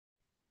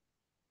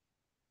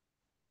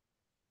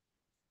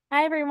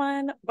Hi,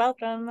 everyone.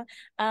 Welcome.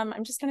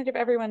 I'm just going to give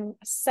everyone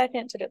a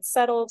second to get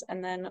settled,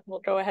 and then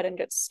we'll go ahead and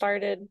get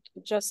started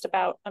in just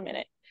about a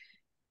minute.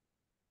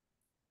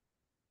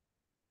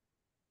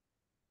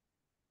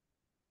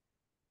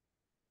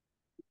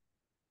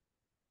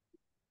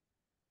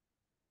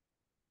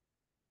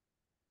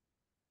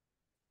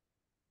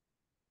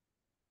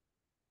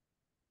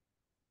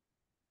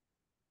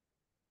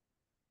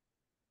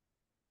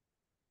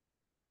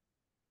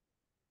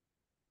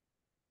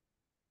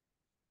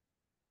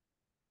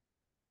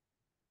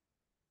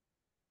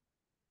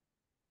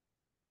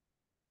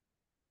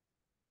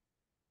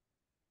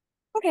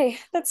 Okay,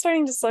 that's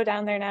starting to slow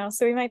down there now,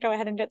 so we might go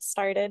ahead and get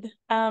started.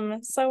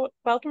 So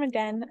welcome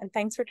again, and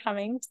thanks for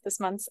coming to this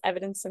month's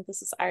Evidence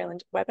Synthesis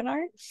Ireland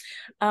webinar.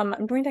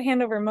 I'm going to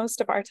hand over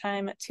most of our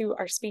time to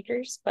our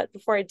speakers, but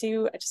before I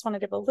do, I just want to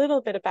give a little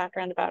bit of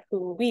background about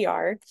who we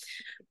are.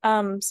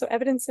 So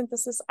Evidence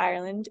Synthesis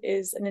Ireland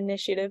is an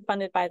initiative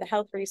funded by the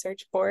Health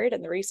Research Board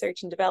and the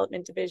Research and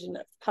Development Division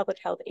of the Public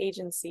Health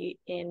Agency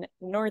in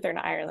Northern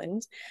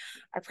Ireland.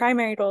 Our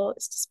primary goal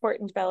is to support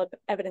and develop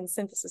evidence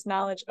synthesis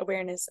knowledge,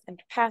 awareness, and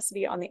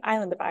capacity on the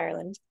island of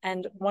Ireland.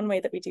 And one way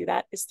that we do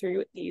that is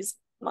through these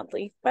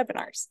monthly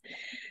webinars.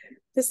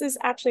 This is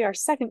actually our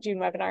second June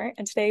webinar,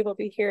 and today we'll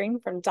be hearing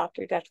from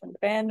Dr. Declan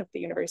Devan of the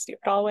University of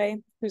Galway,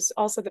 who's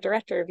also the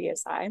director of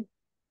ESI,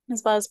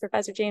 as well as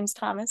Professor James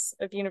Thomas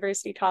of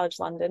University College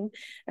London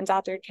and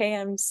Dr.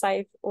 K.M.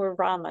 Saif Ur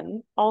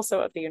Rahman,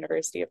 also of the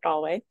University of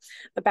Galway,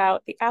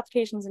 about the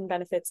applications and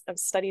benefits of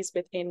studies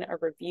within a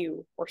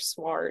review, or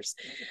SWARs.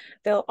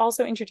 They'll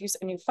also introduce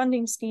a new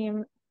funding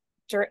scheme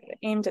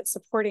aimed at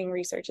supporting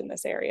research in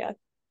this area.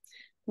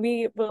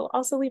 We will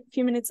also leave a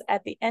few minutes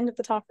at the end of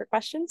the talk for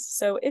questions.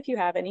 So if you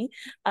have any,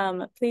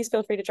 please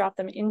feel free to drop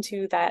them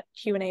into that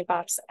Q&A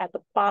box at the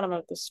bottom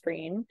of the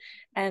screen.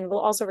 And we'll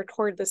also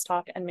record this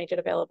talk and make it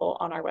available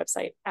on our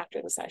website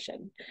after the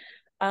session.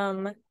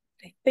 I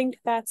think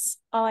that's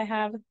all I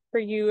have for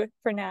you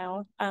for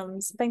now.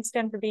 So thanks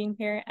again for being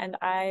here, and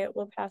I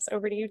will pass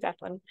over to you,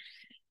 Declan.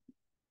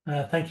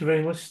 Thank you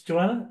very much,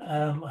 Joanna.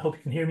 I hope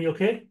you can hear me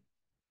okay.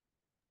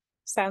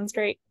 Sounds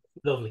great.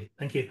 Lovely,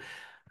 thank you.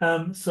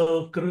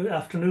 So good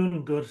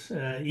afternoon, good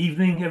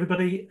evening,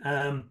 everybody.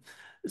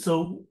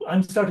 So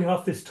I'm starting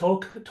off this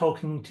talk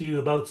talking to you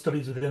about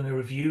studies within a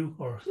review,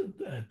 or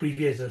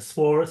abbreviated as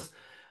SWARs,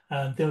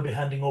 and then we'll be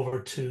handing over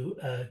to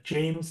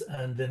James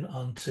and then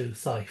on to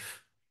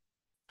Saif.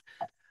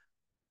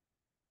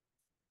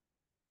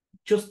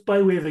 Just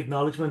by way of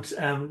acknowledgement,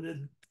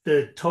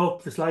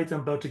 the slides I'm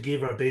about to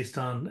give are based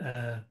on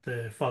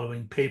the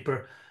following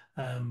paper,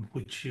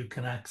 which you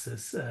can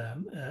access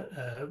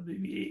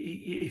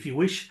if you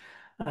wish.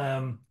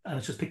 And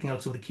it's just picking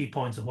out some of the key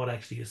points of what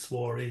actually a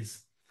SWAR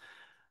is.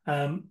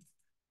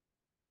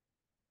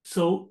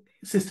 So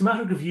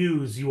systematic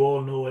reviews, you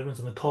all know,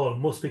 everyone's on the call,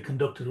 must be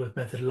conducted with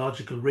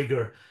methodological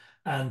rigor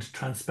and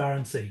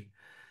transparency.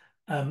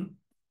 And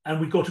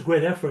we go to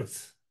great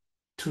efforts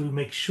to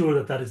make sure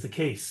that that is the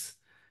case,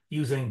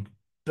 using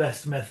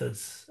best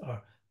methods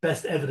or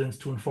best evidence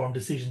to inform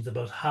decisions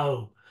about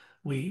how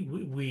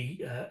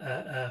we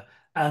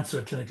answer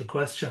a clinical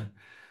question.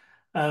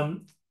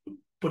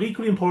 But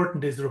equally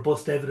important is the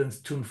robust evidence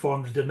to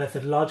inform the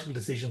methodological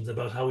decisions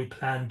about how we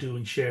plan, do,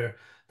 and share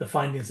the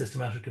findings of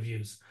systematic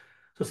reviews.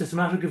 So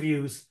systematic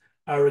reviews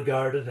are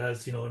regarded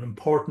as, an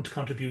important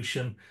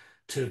contribution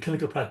to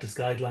clinical practice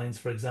guidelines,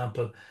 for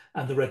example,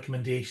 and the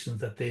recommendations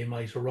that they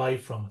might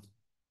arrive from.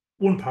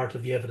 One part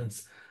of the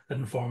evidence that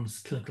informs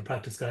clinical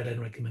practice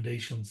guideline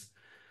recommendations.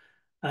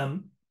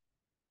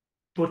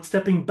 But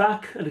stepping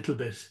back a little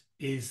bit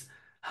is,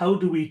 how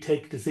do we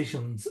take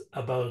decisions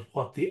about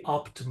what the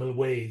optimal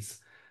ways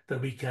that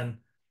we can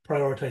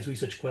prioritize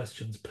research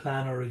questions,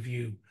 plan our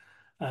review,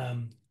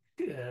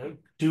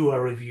 do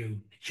our review,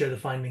 share the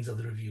findings of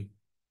the review?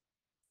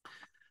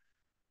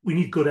 We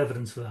need good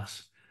evidence for that.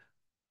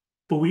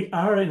 But we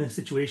are in a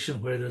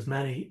situation where there's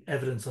many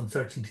evidence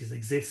uncertainties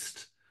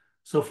exist.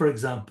 So, for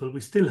example,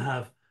 we still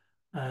have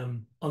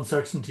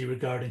uncertainty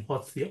regarding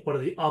what are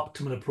the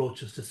optimal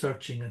approaches to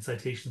searching and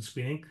citation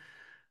screening.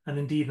 And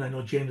indeed, and I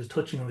know James is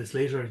touching on this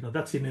later,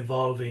 that's an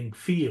evolving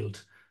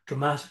field,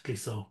 dramatically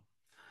so.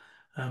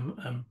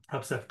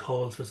 Perhaps that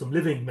calls for some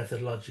living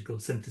methodological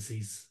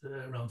syntheses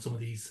around some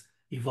of these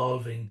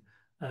evolving,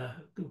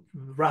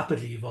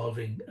 rapidly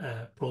evolving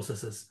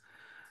processes.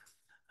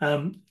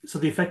 So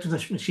the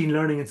effectiveness of machine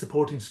learning in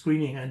supporting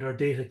screening and our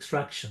data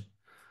extraction.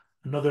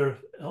 Another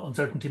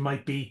uncertainty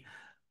might be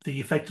the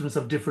effectiveness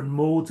of different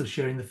modes of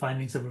sharing the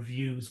findings of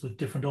reviews with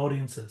different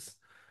audiences.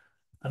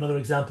 Another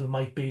example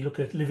might be, look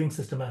at living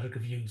systematic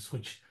reviews,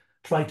 which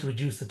try to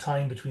reduce the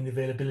time between the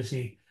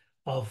availability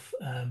of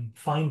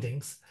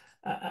findings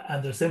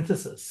and their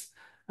synthesis.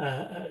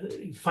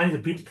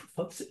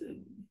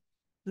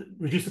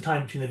 Reduce the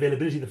time between the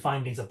availability of the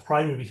findings of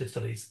primary research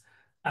studies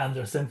and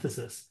their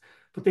synthesis.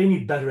 But they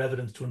need better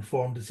evidence to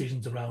inform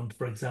decisions around,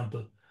 for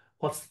example,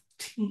 what's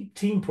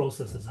team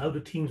processes, how do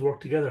teams work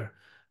together,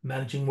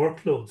 managing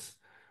workloads,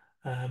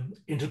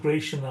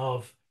 integration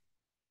of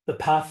the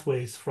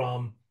pathways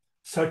from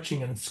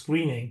searching and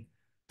screening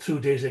through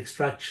data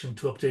extraction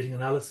to updating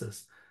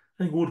analysis.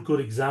 I think one good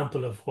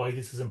example of why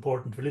this is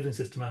important for living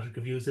systematic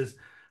reviews is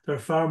there are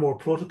far more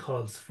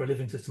protocols for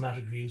living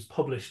systematic reviews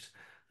published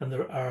than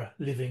there are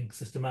living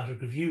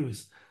systematic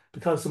reviews,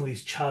 because some of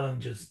these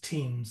challenges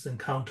teams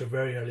encounter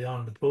very early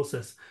on in the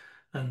process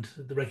and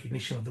the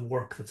recognition of the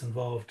work that's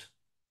involved.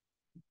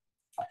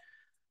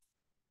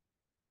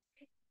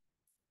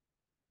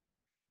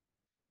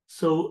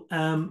 So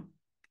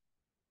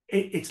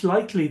it's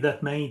likely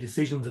that many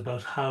decisions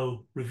about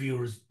how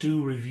reviewers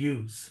do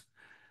reviews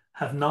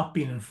have not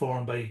been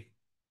informed by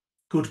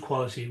good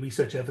quality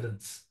research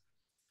evidence.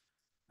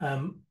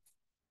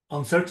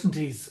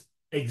 Uncertainties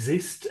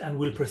exist and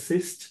will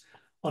persist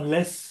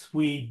unless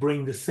we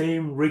bring the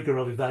same rigor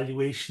of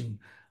evaluation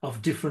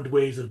of different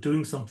ways of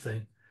doing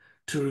something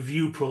to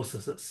review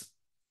processes.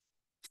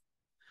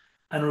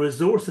 And a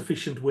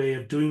resource-efficient way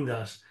of doing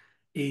that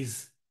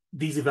is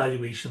these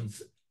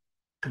evaluations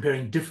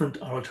comparing different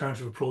or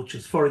alternative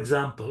approaches. For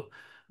example,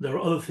 there are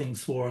other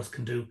things SWARs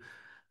can do,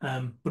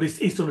 but it's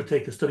to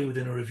undertake a study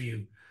within a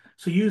review.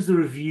 So use the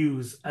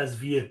reviews as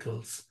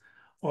vehicles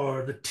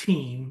or the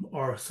team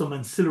or some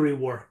ancillary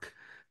work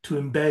to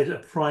embed a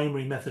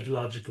primary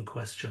methodological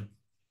question.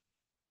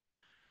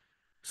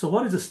 So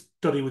what is a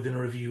study within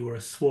a review or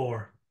a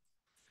SWAR?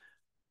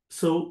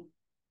 So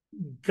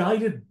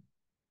guided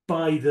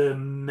by the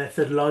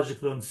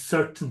methodological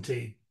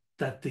uncertainty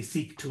that they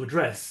seek to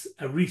address,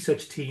 a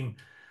research team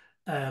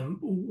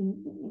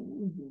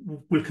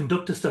will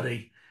conduct a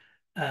study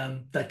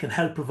that can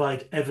help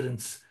provide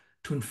evidence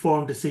to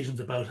inform decisions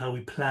about how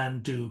we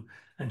plan, do,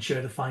 and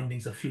share the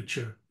findings of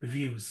future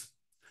reviews.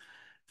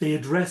 They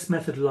address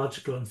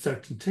methodological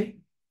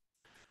uncertainty.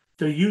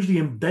 They're usually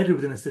embedded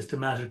within a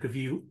systematic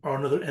review or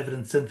another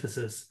evidence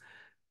synthesis,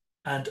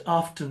 and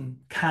often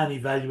can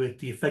evaluate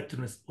the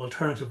effectiveness of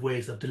alternative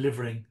ways of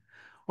delivering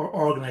or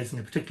organizing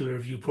a particular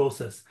review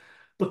process.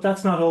 But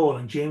that's not all,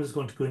 and James is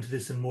going to go into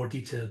this in more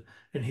detail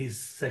in his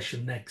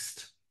session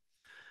next.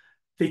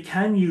 They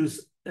can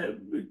use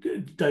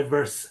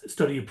diverse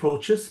study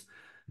approaches.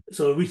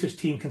 So a research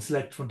team can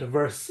select from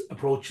diverse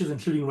approaches,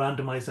 including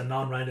randomized and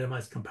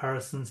non-randomized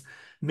comparisons,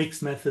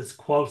 mixed methods,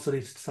 qual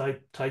study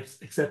types,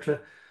 etc.,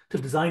 to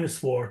design a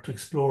SWAR to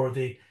explore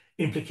the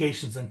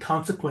implications and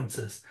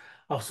consequences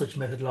of such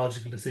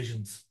methodological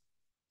decisions.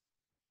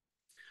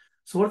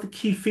 So what are the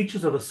key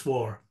features of a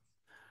SWAR?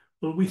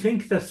 Well, we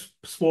think that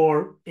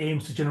SWAR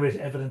aims to generate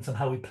evidence on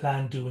how we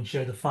plan, do, and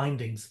share the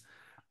findings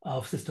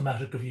of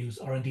systematic reviews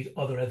or indeed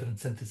other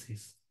evidence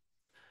syntheses.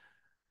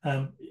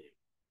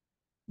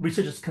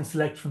 Researchers can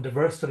select from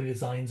diverse study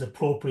designs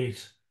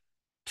appropriate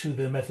to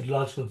the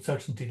methodological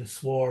uncertainty the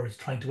SWAR is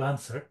trying to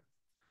answer.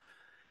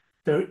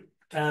 They're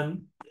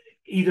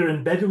either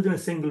embedded within a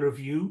single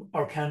review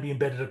or can be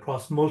embedded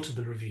across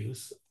multiple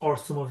reviews or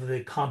some of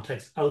the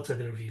context outside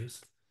the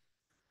reviews.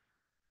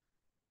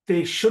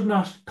 They should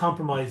not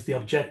compromise the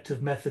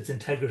objective, methods,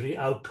 integrity,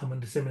 outcome,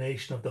 and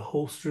dissemination of the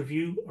host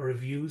review or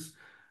reviews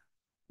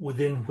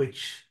within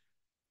which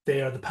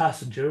they are the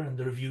passenger and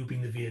the review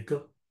being the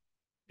vehicle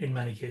in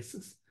many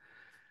cases.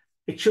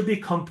 It should be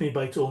accompanied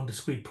by its own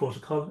discrete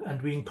protocol,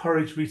 and we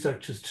encourage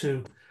researchers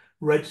to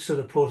register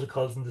the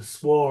protocols in the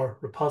SWAR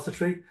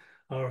repository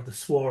or the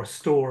SWAR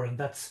store, and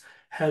that's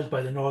held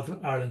by the Northern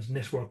Ireland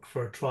Network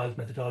for Trials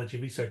Methodology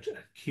Research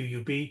at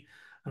QUB,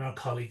 and our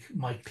colleague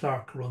Mike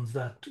Clark runs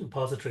that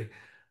repository,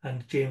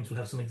 and James will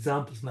have some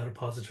examples in that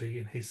repository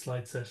in his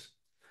slide set.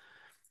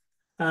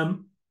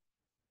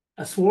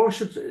 A SWAR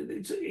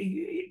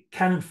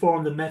can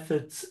inform the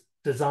methods,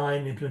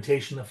 design,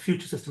 implementation of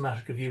future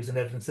systematic reviews and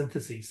evidence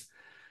syntheses.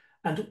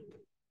 And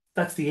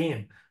that's the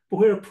aim. But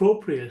where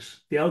appropriate,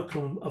 the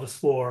outcome of a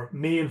SWAR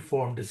may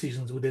inform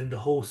decisions within the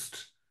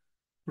host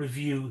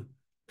review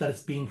that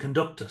it's being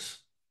conducted.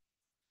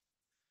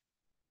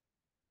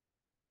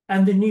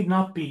 And they need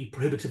not be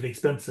prohibitively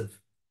expensive.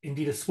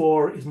 Indeed, a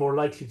SWAR is more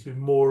likely to be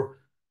more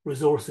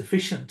resource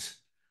efficient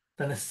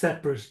than a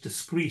separate,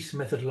 discrete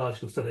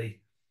methodological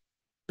study,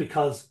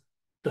 because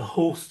the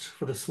host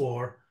for the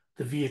SWAR,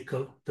 the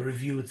vehicle, the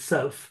review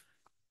itself,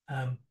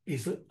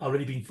 is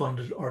already being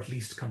funded or at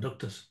least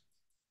conducted.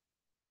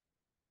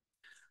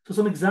 So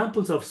some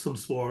examples of some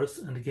SWARs,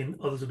 and again,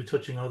 others will be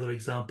touching on other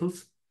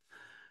examples.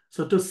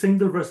 So does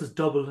single versus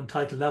double and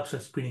titled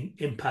abstract screening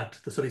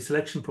impact the study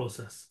selection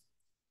process?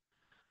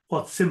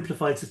 What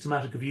simplified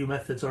systematic review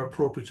methods are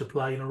appropriate to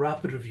apply in a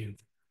rapid review?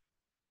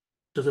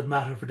 Does it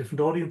matter for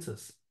different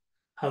audiences?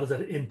 How does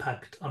that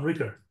impact on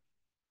rigor?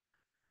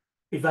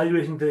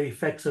 Evaluating the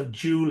effects of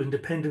dual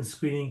independent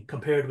screening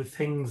compared with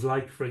things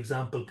like, for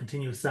example,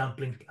 continuous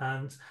sampling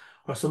plans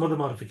or some other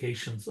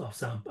modifications of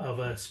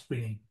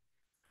screening.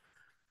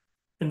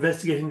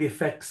 Investigating the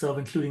effects of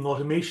including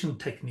automation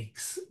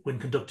techniques when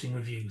conducting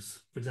reviews,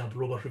 for example,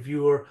 robot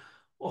reviewer,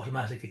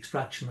 automatic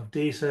extraction of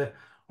data,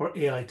 or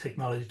AI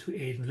technology to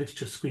aid in the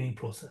literature screening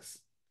process.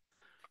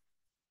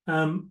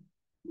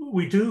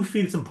 We do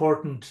feel it's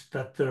important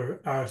that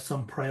there are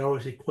some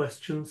priority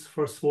questions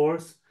for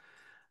SWARs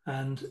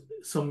and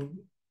some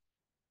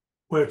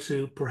where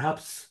to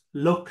perhaps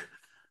look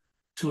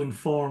to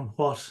inform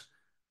what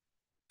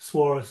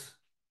SWARs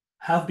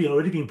have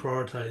already been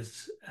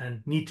prioritised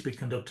and need to be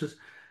conducted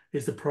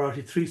is the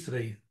Priority 3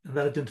 study, and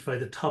that identified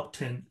the top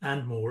 10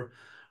 and more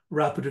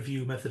rapid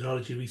review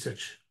methodology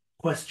research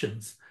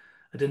questions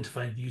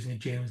identified using a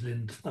James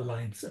Lind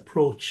Alliance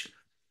approach.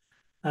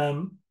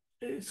 That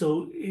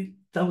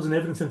was an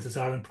Evidence Synthesis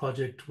Ireland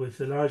project with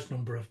a large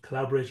number of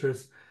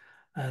collaborators,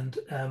 and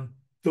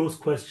those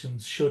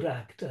questions should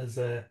act as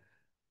a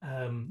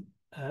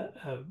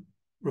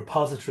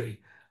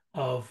repository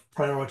of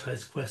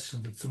prioritized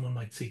questions that someone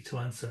might seek to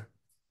answer.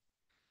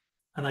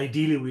 And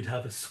ideally, we'd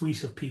have a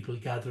suite of people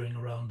gathering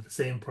around the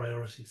same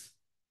priorities.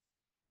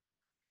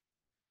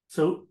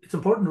 So it's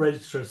important to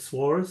register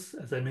SWARs,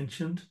 as I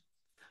mentioned.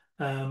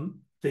 The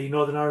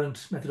Northern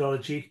Ireland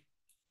Methodology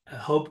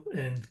Hub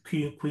in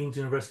Queen's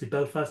University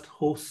Belfast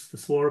hosts the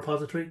SWAR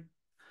repository.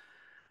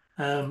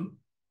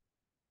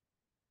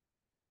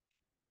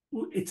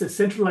 It's a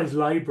centralized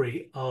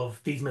library of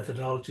these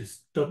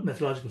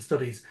methodological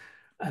studies,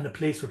 and a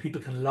place where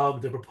people can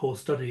log their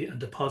proposed study and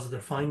deposit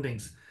their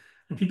findings.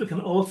 And people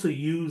can also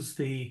use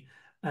the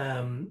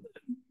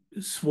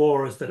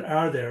SWARs that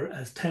are there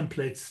as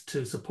templates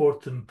to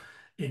support them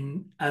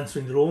in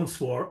answering their own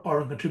SWAR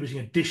or in contributing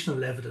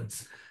additional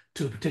evidence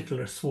to a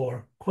particular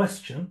SWAR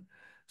question,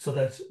 so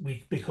that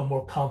we become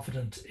more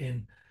confident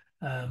in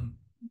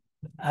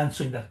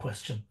answering that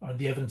question, or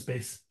the evidence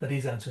base that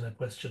is answering that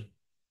question.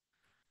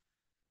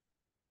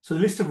 So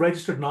the list of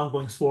registered and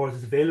ongoing SWARs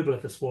is available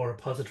at the SWAR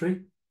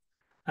repository,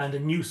 and a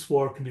new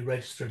SWAR can be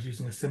registered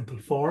using a simple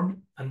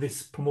form, and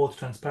this promotes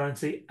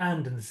transparency,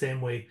 and in the same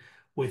way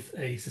with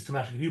a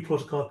systematic review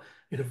protocol,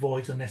 it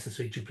avoids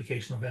unnecessary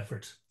duplication of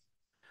effort.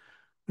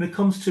 When it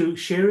comes to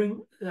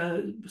sharing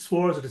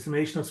SWARs or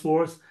dissemination of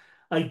SWARs,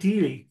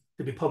 ideally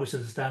they'd be published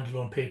as a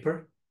standalone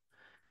paper.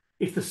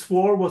 If the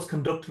SWAR was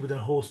conducted within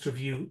a host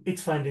review,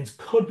 its findings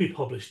could be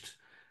published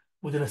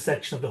within a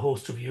section of the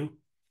host review.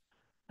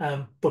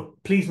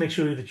 But please make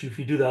sure that if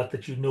you do that,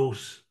 that you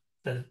note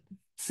that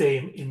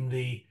same in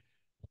the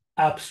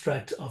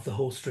abstract of the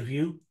host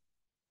review.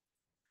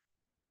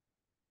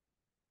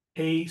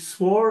 A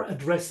SWAR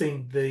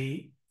addressing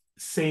the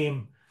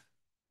same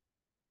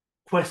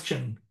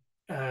question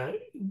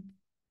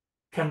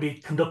can be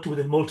conducted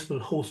within multiple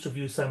host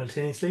reviews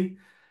simultaneously.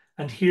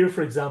 And here,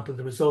 for example,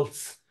 the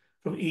results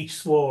from each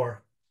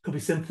SWAR could be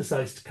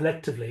synthesized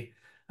collectively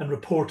and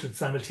reported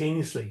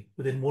simultaneously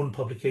within one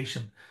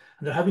publication.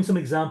 And they're having some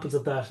examples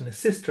of that in a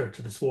sister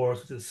to the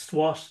SWARs, which is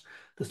SWAT,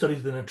 the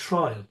Studies Within a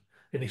Trial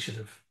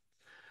initiative.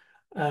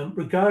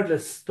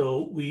 Regardless,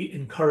 though, we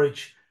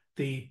encourage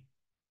the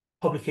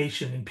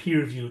publication in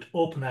peer-reviewed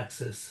open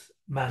access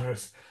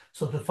manners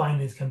so the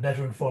findings can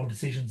better inform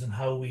decisions on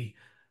how we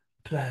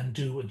plan,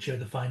 do, and share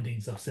the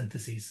findings of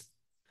syntheses.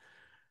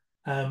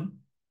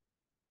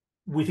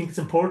 We think it's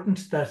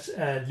important that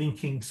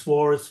linking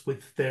SWARs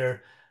with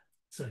their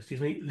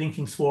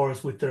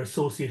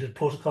associated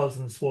protocols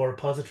in the SWAR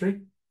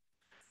repository.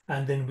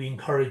 And then we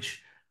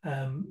encourage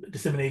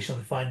dissemination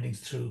of the findings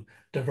through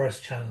diverse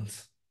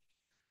channels,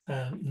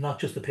 not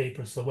just the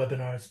papers, so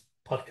webinars,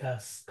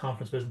 podcasts,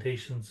 conference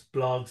presentations,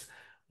 blogs,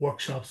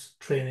 workshops,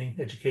 training,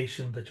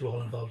 education that you're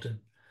all involved in.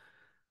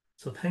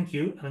 So thank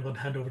you, and I'm going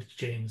to hand over to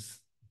James.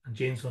 And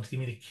James is going to give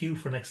me the cue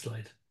for next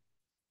slide.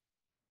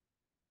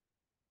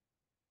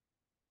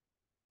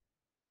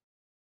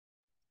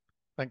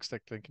 Thanks,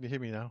 Declan. Can you hear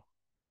me now?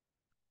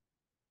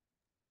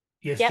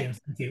 Yes, yep.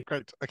 James, thank you.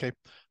 Great. Okay.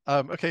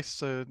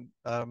 So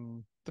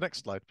the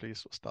next slide,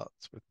 please. We'll start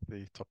with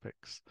the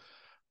topics.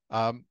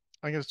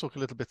 I'm going to talk a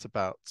little bit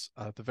about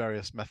the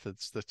various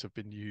methods that have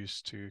been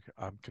used to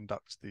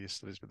conduct these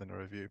studies within a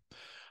review.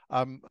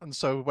 And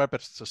so where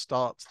better to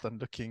start than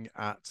looking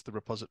at the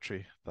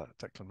repository that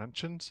Declan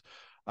mentioned.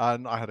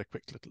 And I had a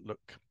quick little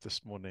look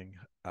this morning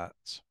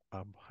at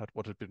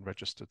what had been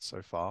registered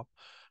so far.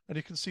 And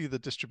you can see the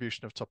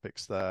distribution of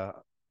topics there,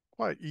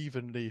 quite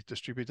evenly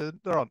distributed.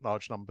 There aren't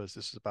large numbers.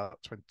 This is about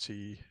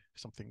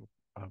 20-something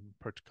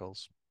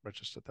protocols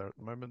registered there at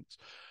the moment.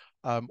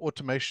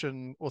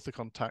 Automation, author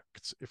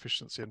contact,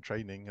 efficiency and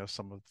training are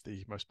some of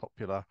the most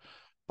popular,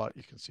 but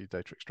you can see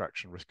data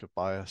extraction, risk of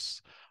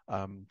bias,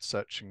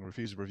 searching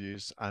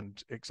reviews,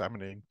 and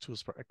examining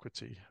tools for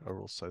equity are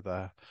also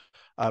there.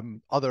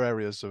 Other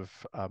areas of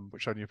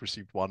which only have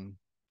received one,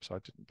 so I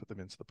didn't put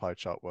them into the pie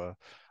chart, were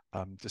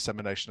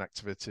dissemination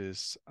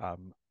activities,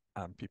 and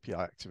PPI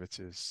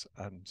activities,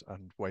 and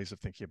ways of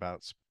thinking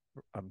about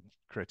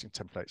creating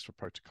templates for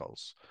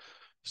protocols.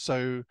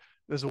 So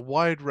there's a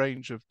wide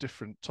range of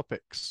different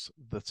topics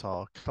that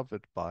are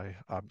covered by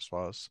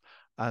SWARs,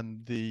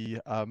 and the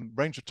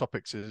range of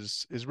topics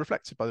is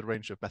reflected by the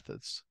range of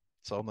methods.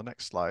 So on the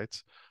next slide,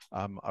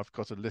 I've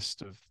got a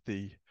list of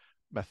the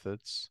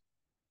methods.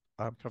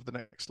 Can I have the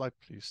next slide,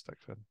 please,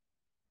 Declan?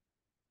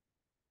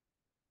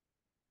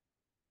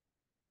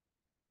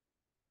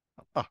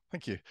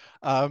 Thank you.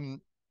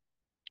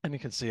 And you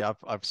can see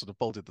I've sort of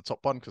bolded the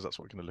top one because that's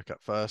what we're going to look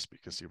at first. But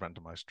you can see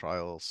randomized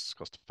trials,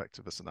 cost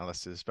effectiveness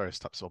analysis, various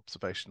types of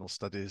observational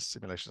studies,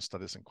 simulation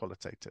studies, and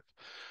qualitative.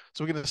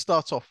 So we're going to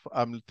start off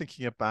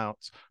thinking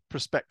about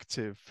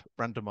prospective,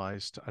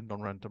 randomized, and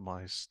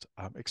non-randomized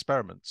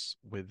experiments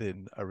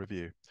within a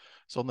review.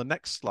 So on the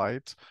next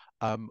slide,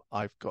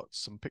 I've got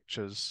some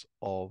pictures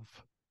of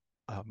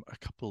a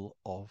couple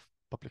of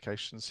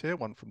publications here,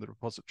 one from the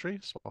repository,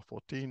 SWAR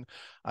 14,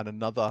 and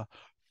another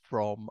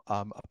from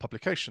a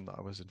publication that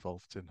I was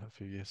involved in a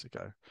few years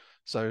ago.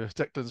 So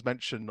Declan's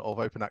mention of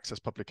open access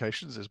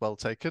publications is well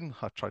taken.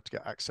 I've tried to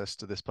get access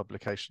to this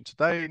publication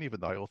today, and even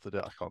though I authored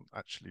it, I can't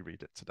actually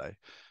read it today.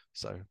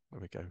 So there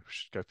we go. We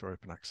should go for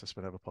open access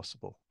whenever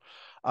possible.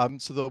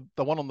 So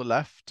the one on the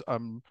left,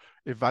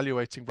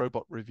 evaluating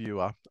robot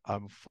reviewer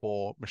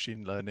for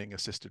machine learning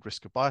assisted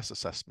risk of bias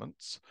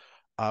assessments,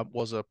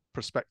 was a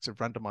prospective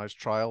randomized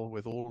trial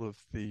with all of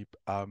the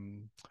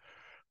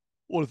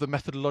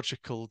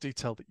methodological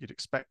detail that you'd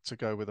expect to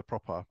go with a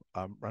proper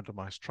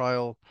randomized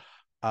trial,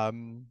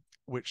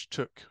 which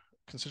took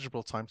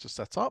considerable time to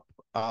set up,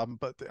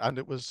 and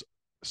it was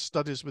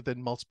studies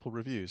within multiple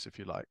reviews, if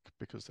you like,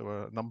 because there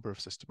were a number of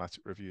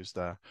systematic reviews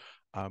there,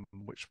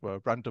 which were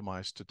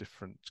randomized to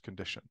different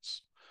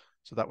conditions.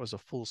 So that was a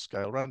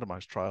full-scale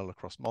randomized trial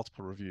across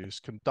multiple reviews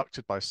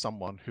conducted by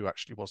someone who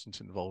actually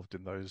wasn't involved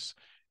in those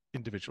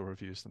individual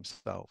reviews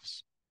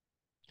themselves.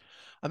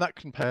 And that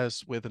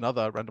compares with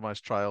another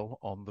randomized trial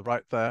on the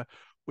right there,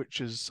 which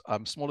is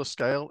smaller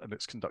scale, and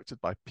it's conducted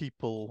by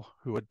people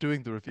who are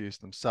doing the reviews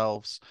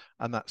themselves.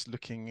 And that's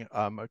looking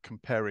at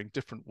comparing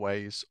different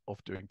ways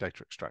of doing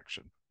data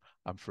extraction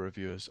for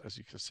reviewers, as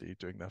you can see,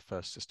 doing their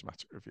first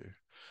systematic review.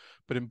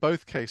 But in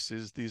both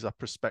cases, these are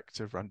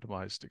prospective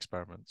randomized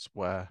experiments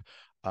where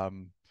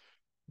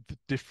the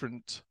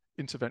different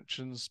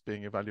interventions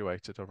being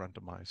evaluated are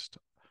randomized.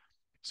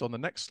 So on the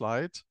next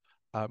slide,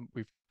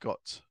 we've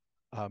got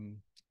a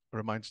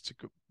reminder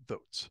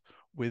that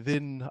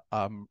within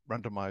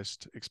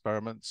randomized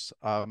experiments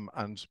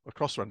and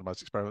across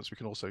randomized experiments, we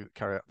can also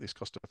carry out these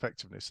cost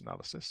effectiveness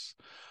analysis.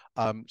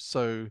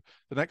 So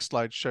the next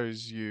slide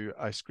shows you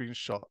a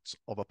screenshot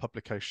of a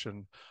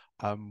publication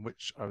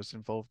which I was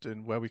involved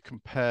in, where we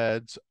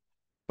compared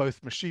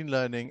both machine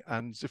learning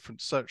and different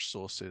search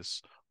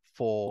sources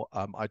for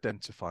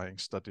identifying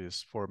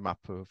studies for a map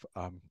of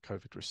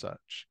COVID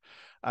research.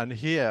 And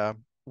here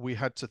we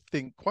had to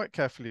think quite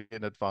carefully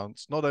in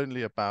advance, not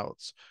only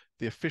about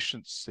the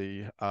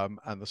efficiency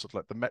and the sort of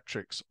like the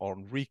metrics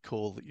on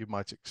recall that you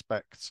might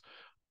expect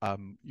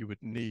you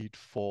would need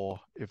for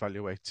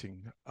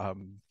evaluating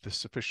the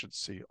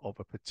sufficiency of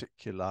a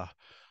particular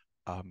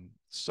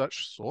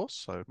search source,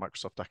 so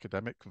Microsoft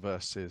Academic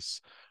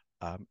versus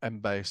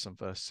Embase and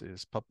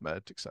versus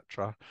PubMed,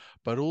 etc.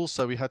 But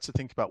also we had to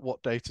think about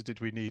what data did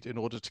we need in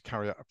order to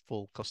carry out a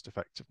full cost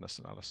effectiveness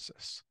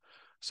analysis.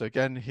 So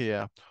again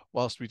here,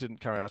 whilst we didn't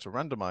carry out a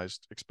randomized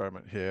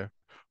experiment here,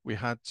 we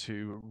had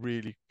to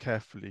really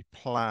carefully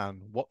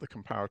plan what the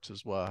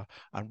comparators were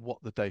and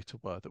what the data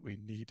were that we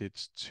needed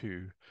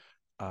to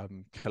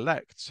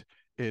collect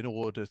in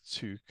order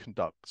to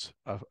conduct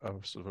a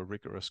sort of a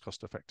rigorous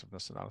cost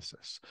effectiveness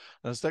analysis.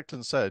 And as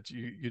Declan said,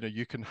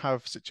 you can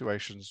have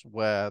situations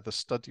where the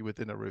study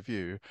within a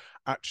review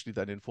actually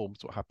then informs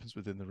what happens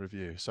within the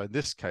review. So in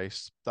this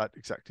case, that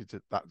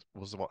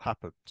was what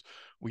happened.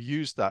 We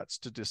used that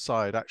to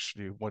decide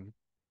actually when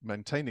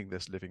maintaining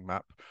this living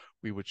map,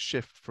 we would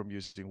shift from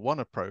using one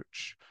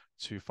approach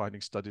to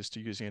finding studies to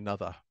using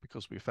another,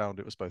 because we found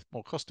it was both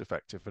more cost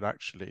effective and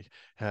actually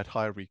had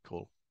higher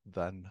recall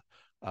than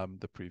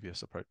the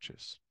previous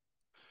approaches.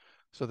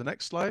 So the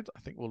next slide, I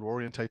think, will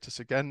orientate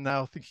us again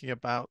now, thinking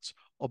about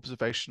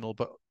observational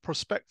but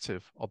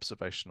prospective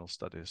observational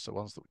studies, so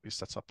ones that we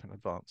set up in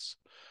advance.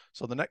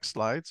 So the next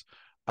slide,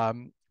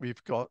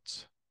 we've got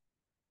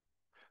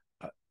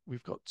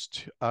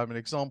an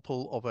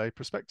example of a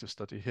prospective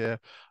study here,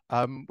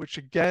 which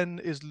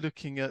again is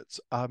looking at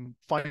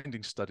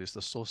finding studies,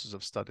 the sources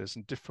of studies,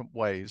 and different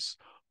ways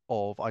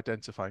of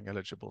identifying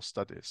eligible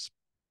studies.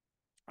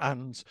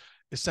 And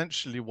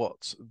essentially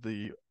what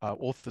the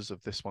authors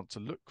of this want to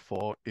look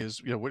for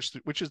is,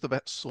 which is the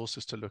best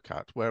sources to look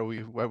at? Where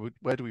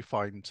do we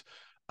find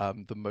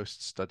the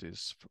most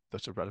studies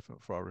that are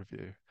relevant for our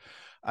review?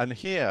 And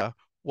here,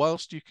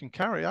 whilst you can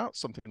carry out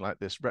something like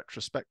this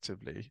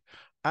retrospectively,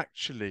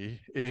 actually,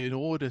 in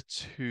order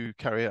to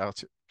carry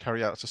out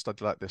a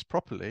study like this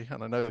properly,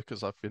 and I know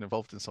because I've been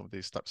involved in some of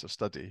these types of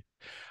study,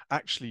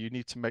 actually you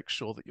need to make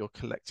sure that you're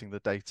collecting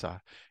the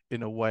data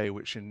in a way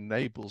which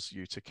enables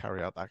you to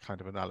carry out that kind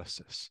of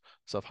analysis.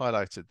 So I've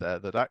highlighted there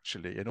that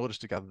actually, in order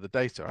to gather the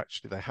data,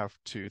 actually they have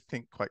to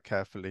think quite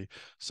carefully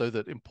so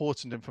that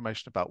important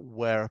information about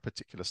where a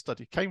particular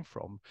study came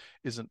from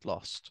isn't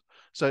lost.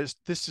 So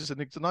this is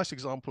a nice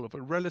example of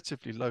a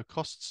relatively low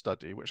cost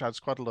study, which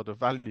adds quite a lot of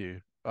value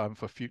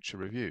for future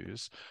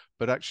reviews,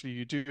 but actually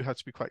you do have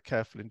to be quite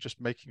careful in just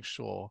making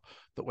sure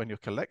that when you're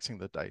collecting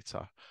the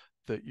data,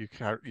 that you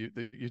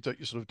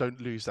sort of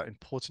don't lose that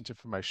important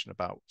information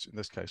about, in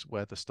this case,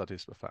 where the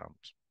studies were found.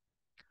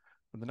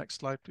 And the next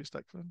slide, please,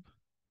 Declan.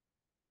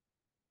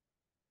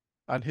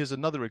 And here's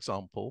another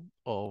example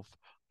of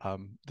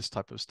this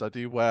type of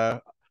study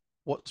where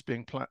what's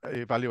being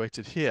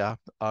evaluated here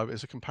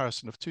is a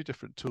comparison of two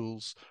different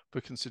tools for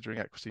considering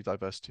equity,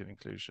 diversity, and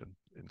inclusion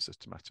in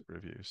systematic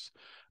reviews.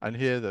 And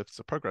here there's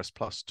a Progress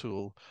Plus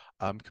tool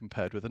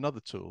compared with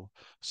another tool.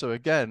 So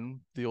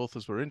again, the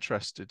authors were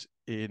interested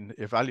in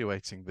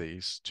evaluating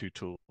these two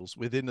tools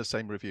within the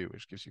same review,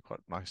 which gives you quite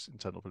nice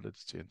internal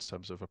validity in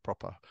terms of a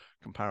proper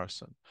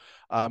comparison.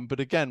 But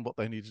again, what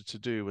they needed to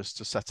do was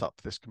to set up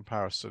this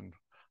comparison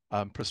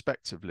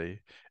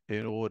prospectively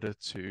in order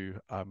to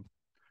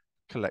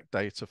collect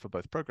data for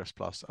both Progress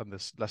Plus and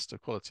this Leicester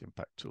Quality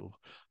Impact tool,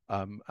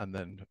 and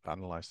then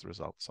analyze the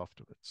results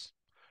afterwards.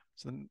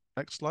 So the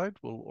next slide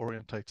will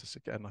orientate us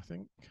again, I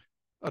think.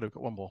 Oh, no, we've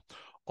got one more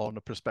on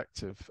a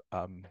prospective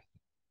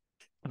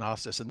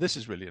analysis. And this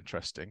is really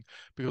interesting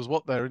because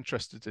what they're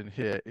interested in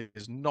here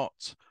is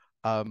not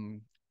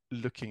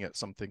looking at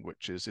something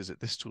which is it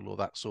this tool or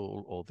that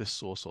tool or this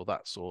source or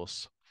that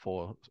source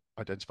for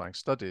identifying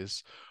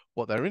studies.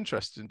 What they're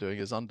interested in doing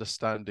is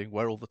understanding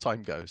where all the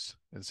time goes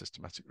in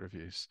systematic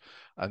reviews.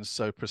 And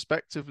so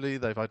prospectively,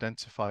 they've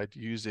identified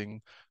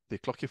using the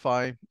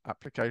Clockify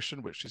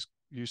application, which is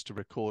used to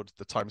record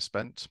the time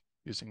spent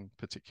using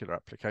particular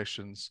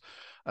applications.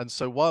 And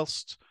so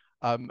whilst,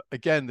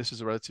 again, this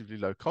is a relatively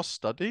low cost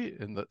study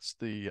in that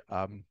the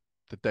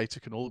data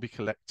can all be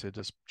collected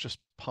as just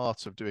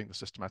part of doing the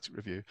systematic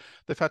review,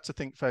 they've had to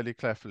think fairly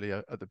carefully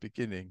at the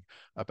beginning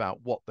about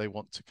what they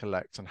want to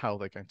collect and how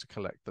they're going to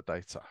collect the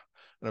data.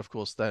 And of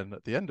course, then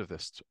at the end of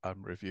this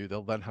review,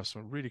 they'll then have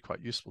some really quite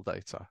useful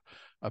data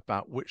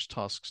about which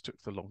tasks took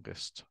the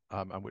longest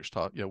and which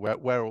task, you know,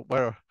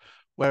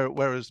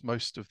 where is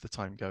most of the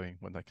time going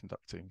when they're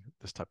conducting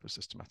this type of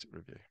systematic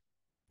review.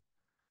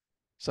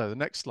 So the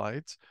next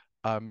slide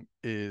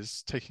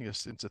is taking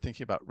us into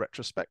thinking about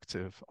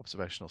retrospective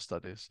observational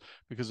studies,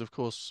 because of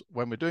course,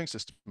 when we're doing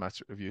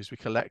systematic reviews, we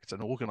collect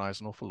and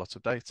organize an awful lot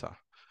of data.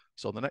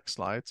 So on the next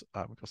slide,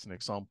 we've got an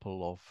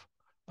example of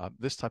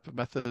this type of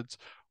method,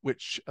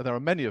 which there are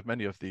many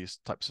of these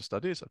types of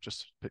studies. I've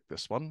just picked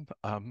this one.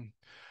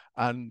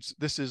 And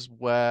this is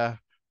where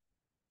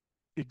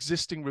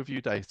existing review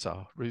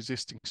data,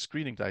 existing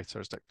screening data,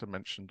 as Declan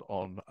mentioned,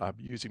 on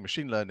using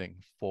machine learning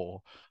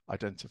for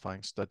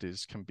identifying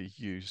studies can be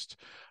used.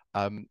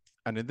 And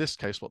in this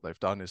case, what they've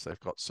done is they've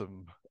got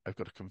a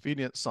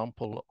convenient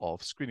sample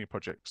of screening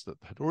projects that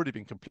had already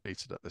been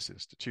completed at this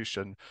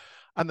institution,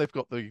 and they've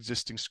got the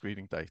existing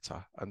screening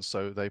data. And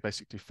so they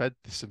basically fed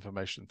this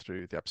information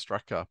through the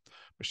Abstractor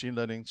machine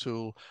learning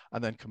tool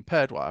and then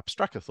compared what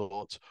Abstractor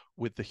thought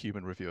with the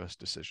human reviewer's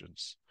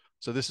decisions.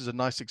 So this is a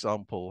nice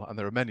example, and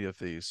there are many of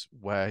these,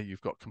 where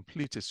you've got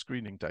completed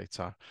screening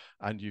data,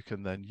 and you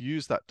can then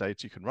use that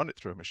data, you can run it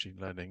through a machine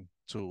learning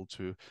tool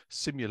to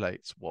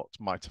simulate what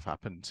might have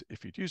happened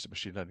if you'd used a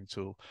machine learning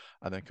tool,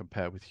 and then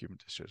compare with human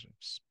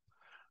decisions.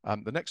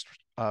 The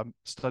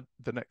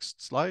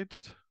next slide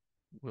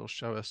will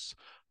show us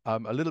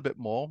a little bit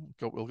more.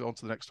 We'll go on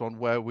to the next one,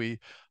 where we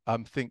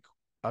think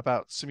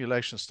about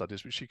simulation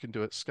studies, which you can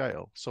do at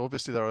scale. So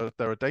obviously there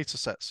are data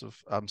sets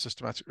of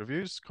systematic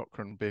reviews,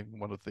 Cochrane being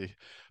one of the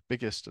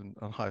biggest and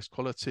highest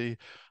quality,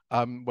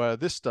 where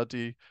this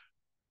study,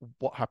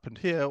 what happened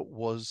here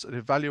was an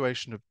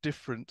evaluation of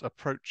different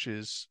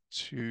approaches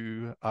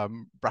to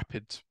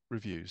rapid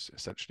reviews,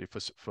 essentially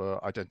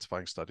for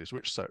identifying studies,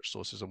 which search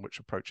sources and which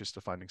approaches to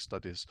finding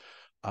studies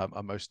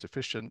are most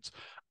efficient,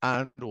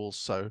 and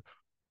also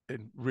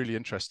really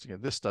interesting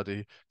in this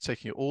study,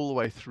 taking it all the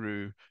way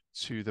through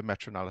to the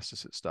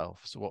meta-analysis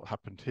itself. So what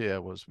happened here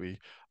was we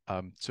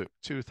took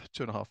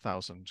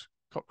 2,500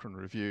 Cochrane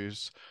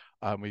reviews.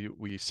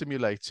 We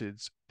simulated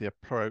the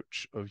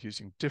approach of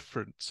using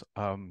different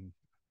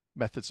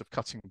methods of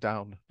cutting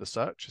down the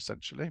search,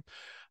 essentially,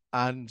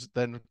 and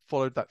then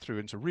followed that through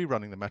into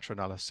rerunning the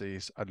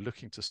meta-analyses and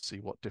looking to see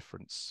what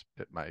difference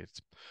it made.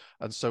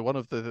 And so one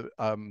of the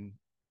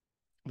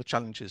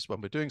challenges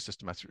when we're doing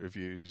systematic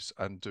reviews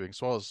and doing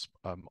SWARs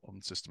on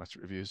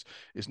systematic reviews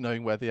is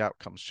knowing where the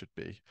outcomes should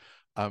be.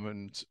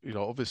 And, you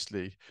know,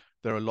 obviously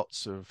there are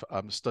lots of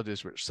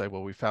studies which say,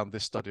 well, we found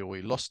this study or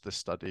we lost this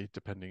study,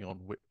 depending on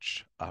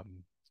which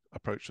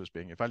approach was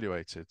being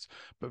evaluated,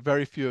 but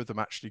very few of them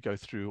actually go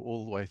through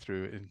all the way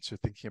through into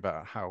thinking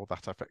about how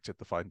that affected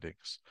the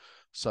findings.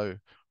 So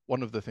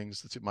one of the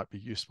things that it might be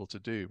useful to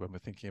do when we're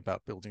thinking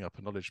about building up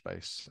a knowledge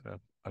base,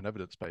 an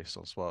evidence base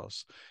on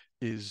SWARs,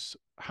 is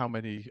how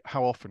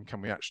often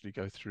can we actually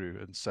go through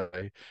and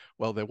say,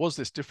 well, there was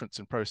this difference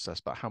in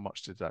process, but how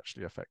much did it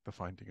actually affect the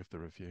finding of the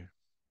review?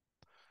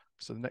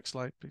 So the next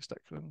slide, please,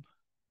 Declan.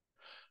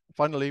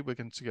 Finally, we're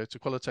going to go to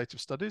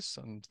qualitative studies,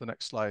 and the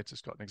next slide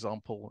has got an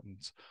example and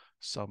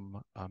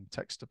some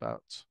text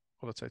about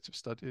qualitative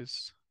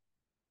studies.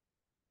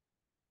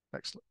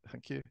 Next,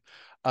 thank you.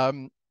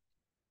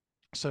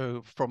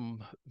 So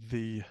from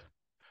the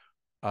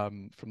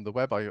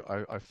web,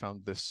 I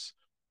found this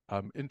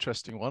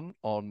interesting one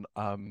on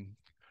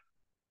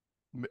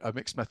a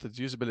mixed methods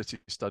usability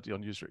study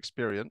on user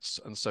experience.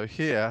 And so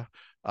here,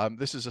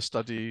 this is a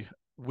study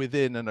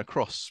within and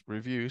across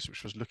reviews,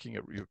 which was looking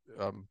at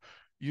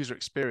user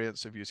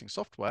experience of using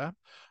software.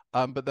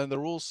 But then there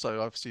are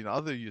also, I've seen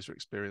other user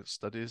experience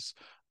studies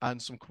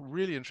and some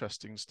really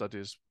interesting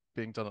studies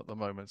being done at the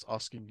moment,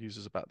 asking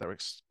users about their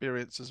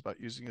experiences about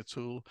using a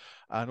tool,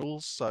 and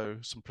also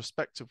some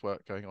prospective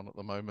work going on at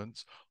the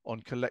moment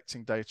on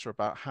collecting data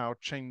about how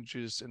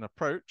changes in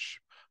approach,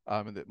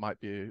 and it might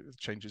be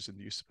changes in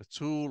the use of a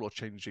tool or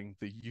changing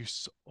the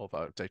use of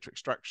a data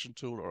extraction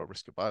tool or a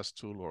risk of bias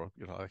tool or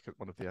like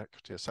one of the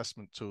equity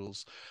assessment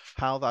tools,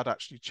 how that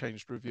actually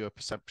changed reviewer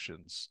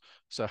perceptions.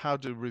 So how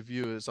do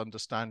reviewers'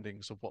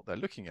 understandings of what they're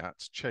looking at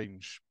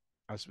change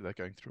as they're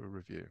going through a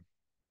review?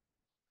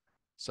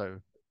 So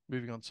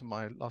moving on to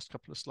my last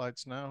couple of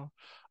slides now.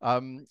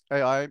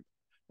 AI,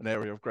 an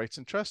area of great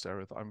interest,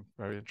 area that I'm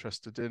very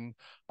interested in.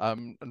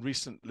 And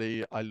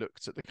recently I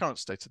looked at the current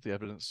state of the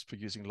evidence for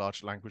using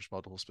large language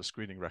models for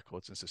screening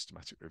records and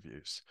systematic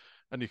reviews.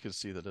 And you can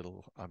see the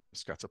little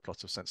scatter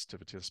plot of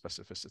sensitivity and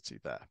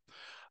specificity there.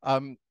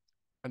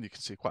 And you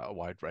can see quite a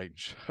wide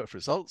range of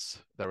results.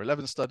 There are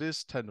 11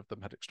 studies, 10 of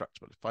them had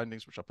extractable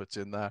findings, which I put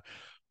in there.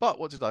 But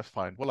what did I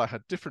find? Well, I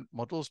had different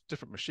models,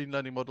 different machine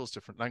learning models,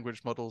 different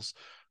language models,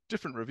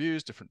 different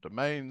reviews, different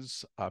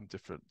domains,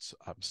 different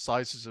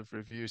sizes of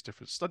reviews,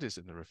 different studies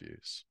in the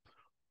reviews.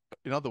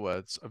 In other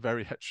words, a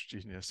very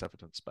heterogeneous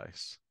evidence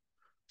base.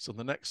 So on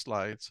the next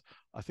slide,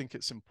 I think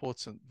it's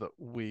important that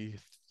we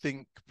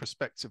think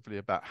prospectively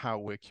about how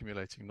we're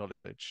accumulating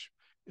knowledge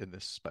in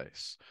this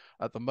space.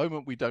 At the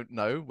moment, we don't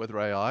know whether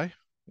AI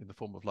in the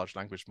form of large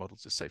language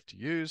models is safe to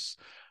use.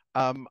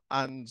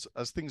 And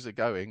as things are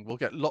going, we'll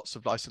get lots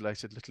of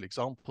isolated little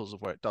examples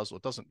of where it does or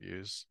doesn't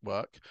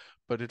work,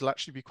 but it'll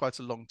actually be quite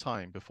a long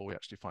time before we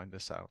actually find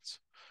this out.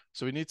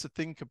 So we need to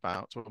think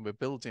about when we're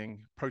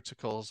building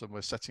protocols and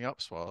we're setting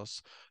up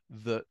SWARs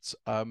that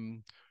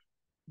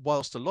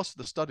whilst a lot of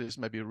the studies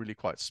may be really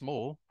quite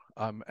small,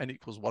 n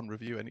equals 1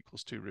 review, n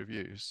equals 2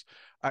 reviews.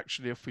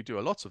 Actually, if we do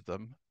a lot of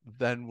them,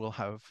 then we'll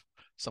have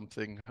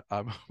something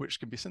which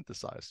can be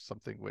synthesized,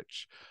 something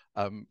which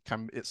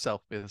can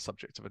itself be the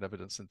subject of an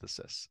evidence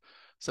synthesis.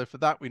 So for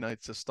that, we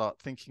need to start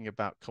thinking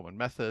about common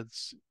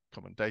methods,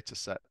 common data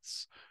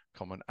sets,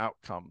 common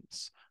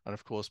outcomes, and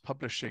of course,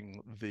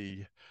 publishing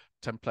the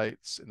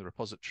templates in the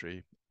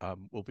repository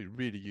will be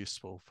really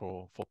useful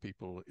for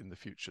people in the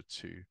future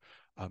to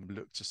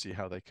look to see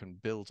how they can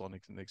build on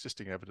an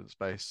existing evidence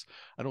base.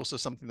 And also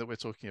something that we're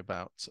talking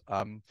about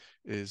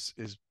is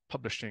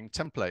publishing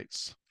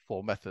templates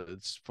for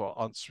methods for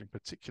answering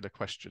particular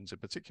questions in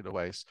particular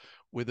ways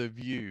with a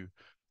view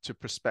to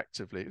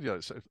prospectively,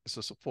 it's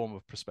a form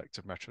of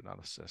prospective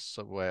meta-analysis.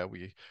 So where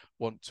we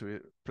want to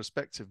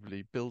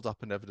prospectively build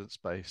up an evidence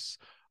base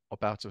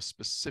about a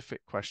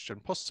specific question,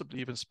 possibly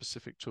even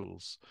specific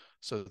tools,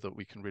 so that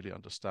we can really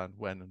understand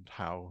when and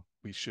how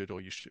we should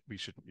or we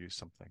shouldn't use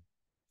something.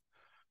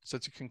 So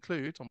to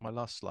conclude on my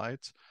last slide,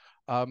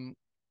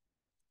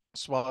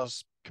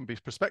 SWARs can be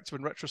prospective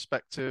and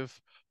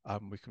retrospective.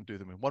 We can do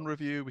them in one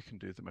review, we can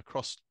do them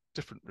across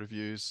different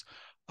reviews.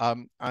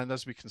 And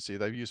as we can see,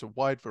 they use a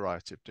wide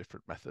variety of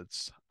different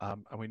methods,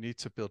 and we need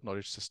to build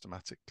knowledge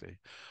systematically.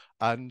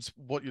 And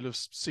what you'll have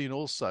seen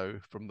also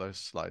from those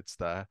slides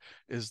there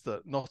is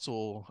that not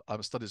all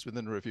studies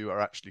within a review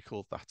are actually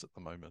called that at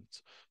the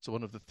moment. So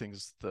one of the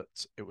things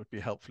that it would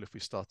be helpful if we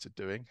started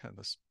doing, and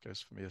this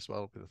goes for me as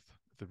well with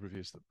the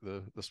reviews,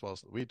 that the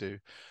SWARs that we do,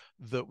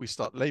 that we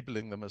start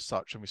labeling them as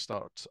such, and we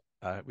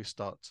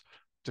start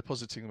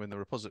depositing them in the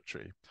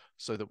repository,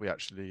 so that we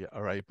actually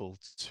are able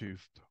to,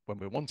 when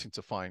we're wanting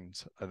to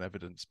find an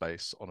evidence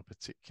base on a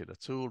particular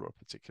tool or a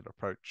particular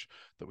approach,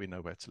 that we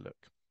know where to look.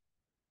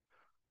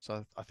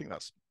 So I think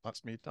that's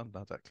me done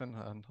now,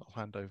 Declan, and I'll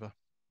hand over.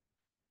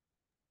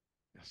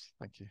 Yes,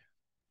 thank you.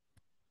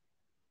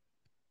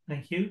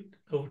 Thank you.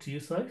 Over to you,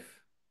 Saif.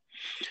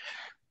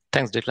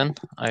 Thanks, Declan.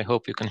 I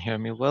hope you can hear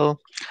me well.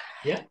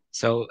 Yeah.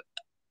 So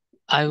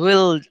I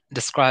will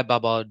describe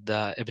about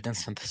the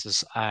Evidence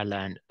Synthesis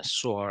Ireland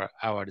SWAR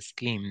award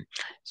scheme.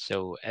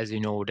 So as you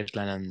know,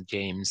 Declan and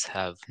James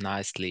have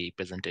nicely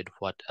presented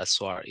what a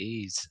SWAR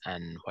is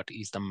and what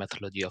is the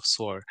methodology of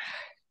SWAR.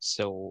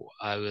 So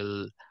I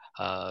will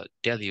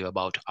tell you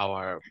about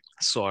our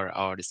SWAR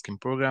award scheme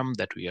program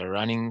that we are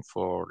running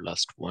for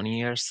last 1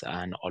 year,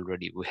 and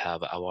already we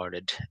have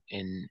awarded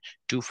in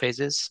 2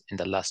 phases in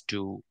the last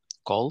 2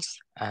 calls.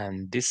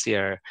 And this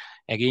year,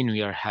 again,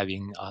 we are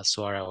having a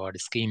SWAR award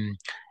scheme,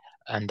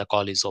 and the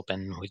call is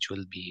open, which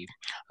will be,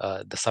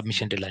 the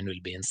submission deadline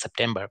will be in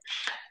September.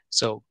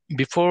 So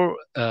before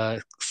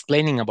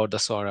explaining about the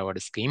SWAR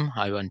award scheme,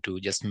 I want to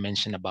just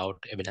mention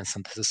about Evidence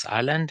Synthesis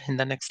Ireland in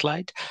the next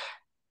slide.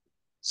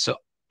 So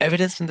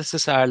Evidence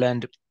Synthesis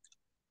Ireland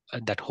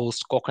that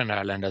hosts Cochrane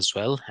Ireland as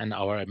well, and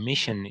our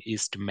mission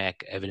is to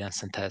make evidence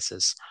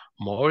synthesis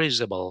more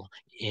usable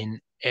in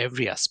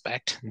every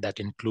aspect. That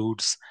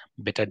includes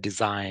better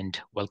designed,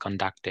 well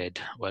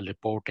conducted, well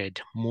reported,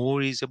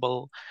 more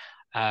usable,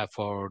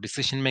 for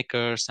decision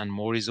makers and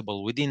more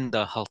usable within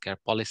the healthcare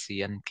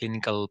policy and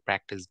clinical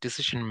practice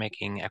decision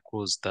making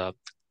across the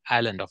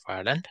island of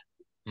Ireland.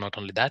 Not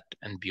only that,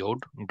 and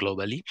beyond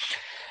globally.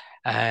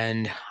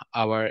 And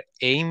our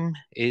aim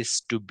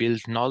is to build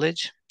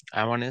knowledge,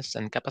 awareness,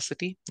 and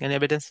capacity in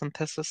evidence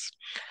synthesis,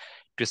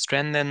 to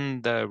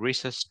strengthen the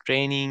research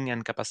training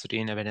and capacity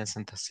in evidence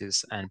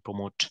synthesis, and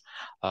promote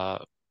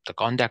the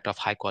conduct of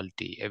high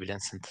quality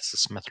evidence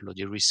synthesis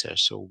methodology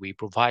research. So we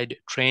provide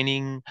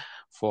training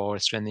for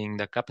strengthening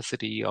the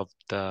capacity of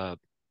the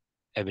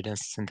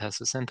evidence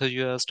synthesis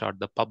enthusiasts or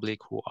the public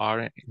who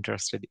are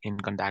interested in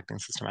conducting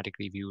systematic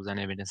reviews and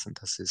evidence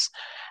synthesis.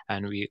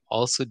 And we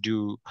also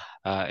do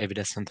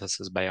evidence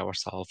synthesis by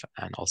ourselves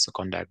and also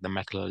conduct the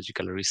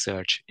methodological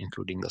research,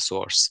 including the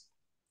SWARs.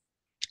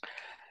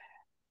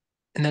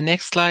 In the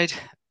next slide,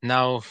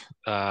 now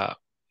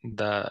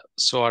the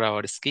SWAR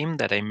award scheme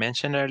that I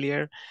mentioned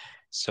earlier.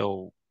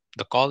 So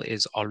the call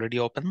is already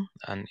open,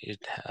 and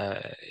it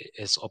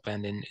is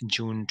opened in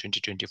June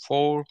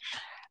 2024.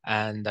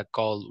 And the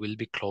call will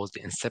be closed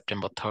in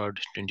September 3rd,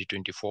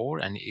 2024.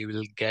 And you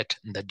will get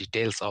the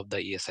details of the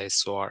ESI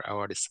SWAR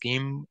award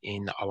scheme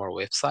in our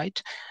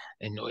website,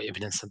 in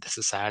Evidence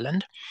Synthesis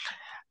Ireland.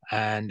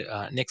 And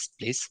next,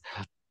 please.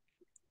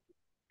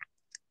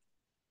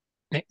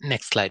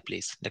 Next slide,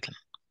 please, Declan.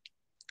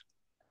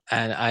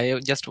 And I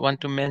just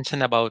want to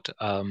mention about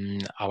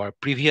our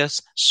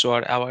previous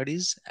SWAR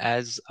awardees,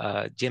 as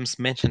James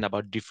mentioned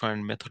about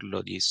different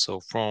methodologies. So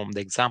from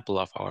the example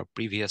of our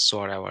previous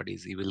SWAR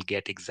awardees, you will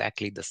get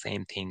exactly the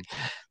same thing,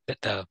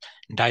 that the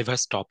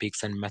diverse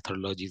topics and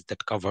methodologies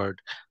that covered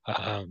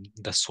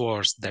the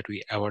SWARs that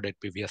we awarded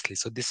previously.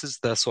 So this is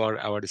the SWAR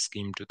award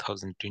scheme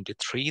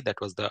 2023. That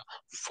was the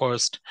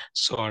first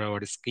SWAR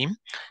award scheme.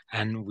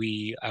 And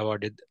we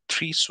awarded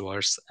 3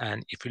 SWARs.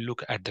 And if you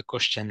look at the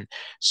question,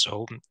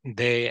 so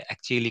they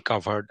actually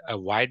covered a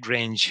wide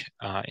range,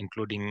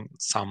 including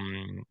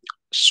some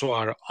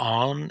SWAR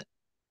on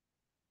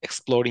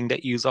exploring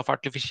the use of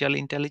artificial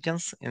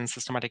intelligence in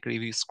systematic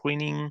review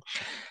screening.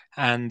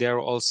 And there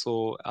are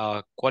also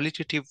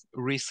qualitative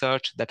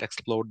research that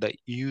explored the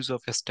use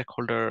of a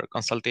stakeholder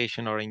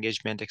consultation or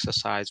engagement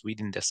exercise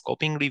within the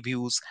scoping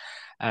reviews.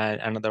 And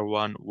another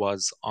one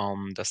was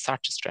on the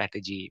search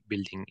strategy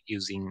building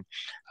using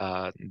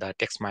the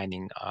text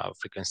mining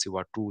frequency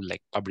war tool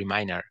like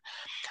PubReminer.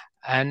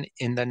 And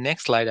in the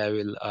next slide, I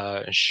will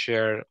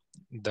share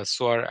the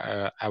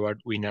SWAR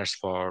award winners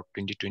for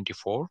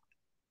 2024.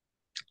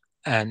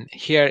 And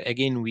here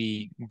again,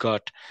 we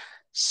got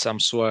some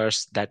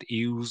SWARs that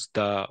use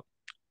the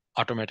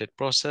automated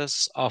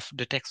process of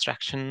data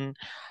extraction,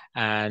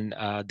 and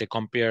they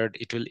compared,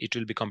 it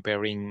will be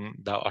comparing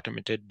the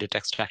automated data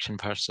extraction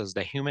versus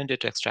the human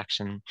data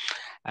extraction.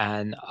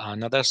 And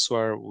another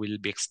SWAR will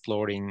be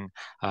exploring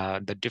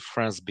the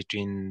difference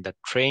between the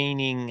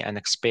training and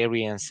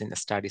experience in the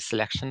study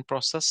selection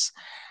process.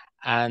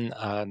 And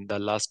the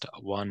last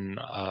one,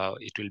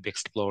 it will be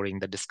exploring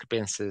the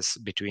discrepancies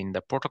between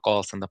the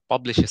protocols and the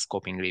published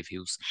scoping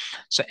reviews.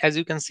 So as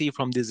you can see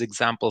from these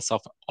examples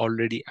of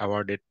already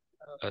awarded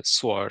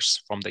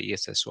SWARs from the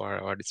ESI SWAR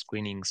award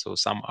screening, so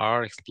some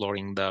are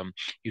exploring the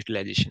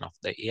utilization of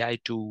the AI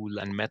tool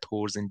and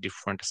methods in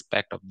different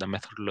aspects of the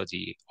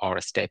methodology or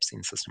steps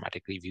in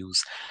systematic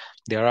reviews.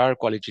 There are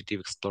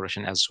qualitative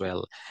exploration as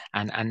well,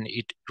 and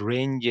it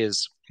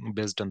ranges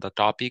based on the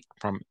topic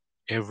from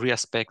every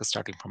aspect,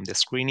 starting from the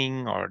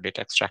screening or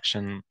data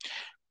extraction,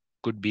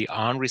 could be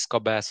on risk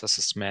of bias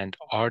assessment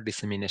or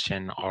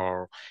dissemination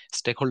or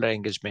stakeholder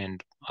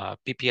engagement,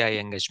 PPI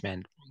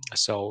engagement.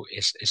 So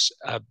it's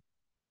a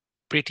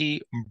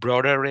pretty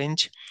broader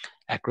range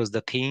across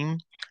the theme,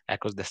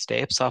 across the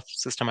steps of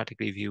systematic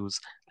reviews,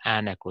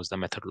 and across the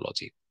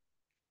methodology.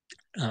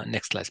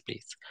 Next slide,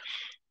 please.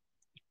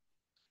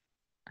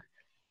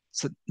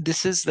 So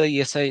this is the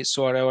ESI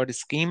SWAR award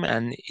scheme,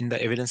 and in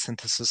the Evidence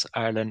Synthesis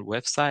Ireland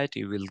website,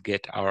 you will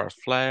get our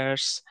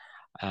flyers,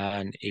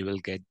 and you will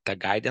get the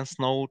guidance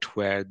note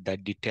where the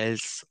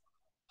details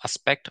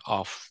aspect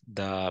of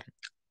the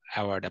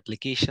award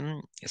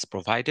application is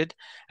provided,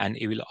 and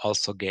you will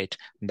also get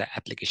the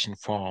application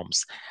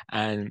forms.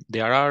 And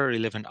there are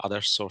relevant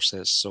other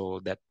sources,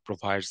 so that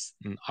provides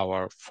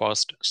our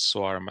first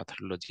SWAR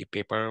methodology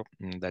paper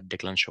that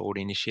Declan showed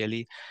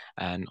initially,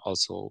 and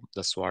also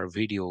the SWAR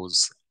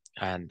videos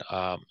and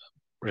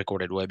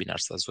recorded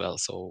webinars as well.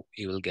 So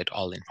you will get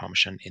all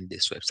information in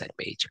this website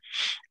page.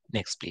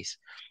 Next, please.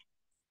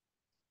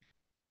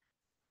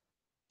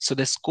 So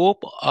the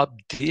scope of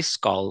this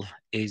call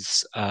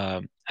is,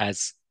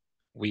 as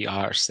we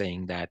are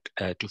saying, that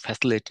to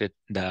facilitate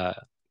the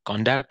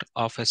conduct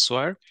of a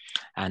SWAR,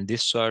 and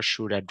this SWAR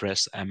should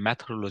address a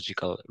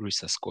methodological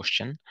research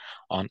question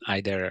on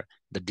either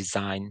the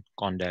design,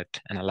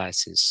 conduct,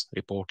 analysis,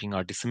 reporting,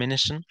 or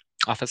dissemination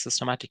of a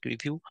systematic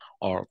review,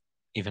 or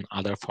even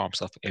other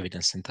forms of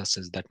evidence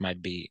synthesis that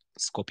might be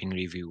scoping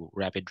review,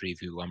 rapid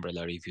review,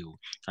 umbrella review,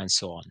 and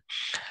so on.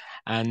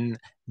 And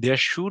there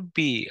should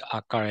be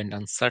a current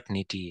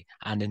uncertainty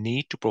and a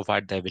need to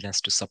provide the evidence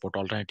to support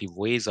alternative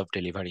ways of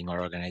delivering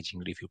or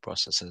organizing review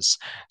processes.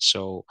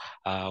 So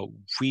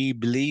we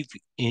believe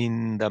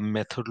in the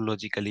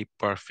methodologically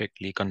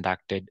perfectly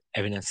conducted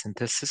evidence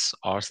synthesis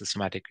or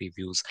systematic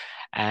reviews,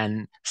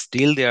 and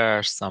still there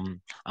are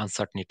some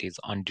uncertainties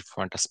on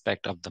different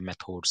aspects of the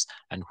methods,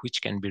 and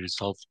which can be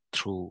resolved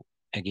through,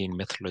 again,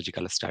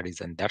 methodological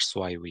studies. And that's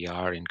why we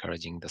are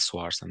encouraging the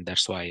SWARs, and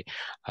that's why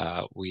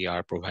we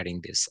are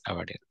providing this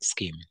award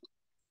scheme.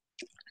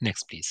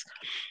 Next, please.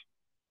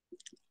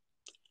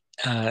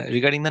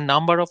 Regarding the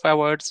number of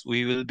awards,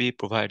 we will be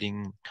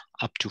providing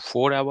up to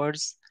 4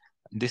 awards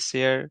this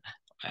year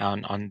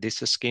on this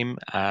scheme,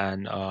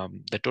 and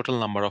the total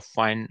number of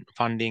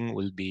funding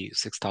will be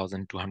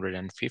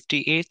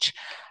 6,250 each,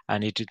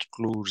 and it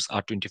includes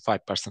a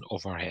 25%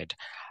 overhead.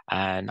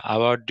 And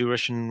our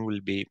duration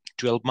will be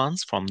 12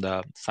 months from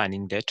the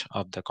signing date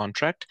of the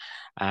contract,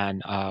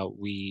 and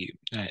we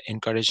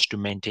encourage to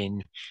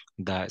maintain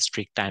the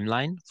strict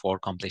timeline for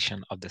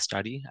completion of the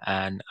study.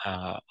 And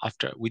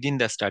within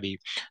the study,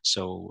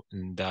 so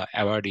the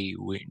awardee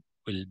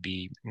will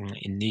be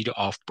in need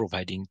of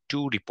providing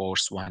 2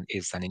 reports. One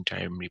is an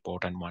interim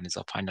report and one is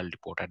a final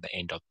report at the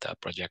end of the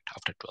project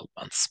after 12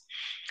 months.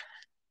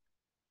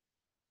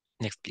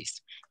 Next,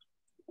 please.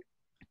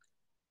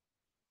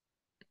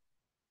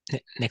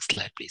 Next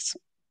slide, please.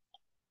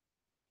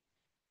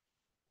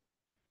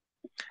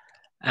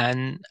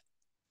 And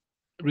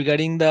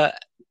regarding the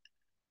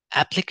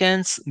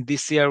applicants,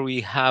 this year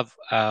we have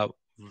a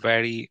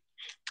very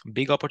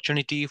big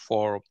opportunity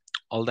for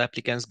all the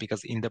applicants,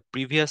 because in the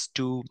previous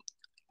 2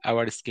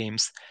 award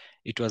schemes,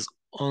 it was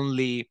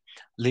only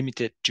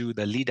limited to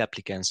the lead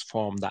applicants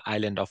from the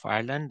island of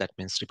Ireland, that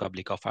means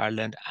Republic of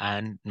Ireland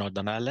and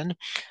Northern Ireland.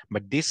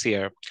 But this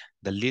year,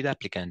 the lead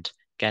applicant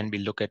can be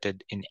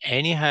located in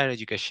any higher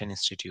education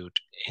institute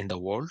in the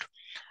world.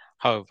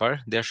 However,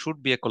 there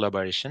should be a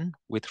collaboration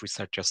with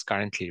researchers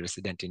currently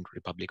resident in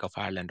Republic of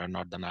Ireland or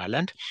Northern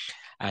Ireland,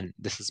 and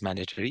this is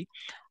mandatory.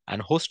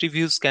 And host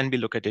reviews can be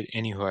located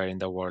anywhere in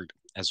the world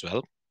as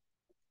well.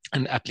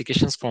 And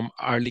applications from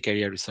early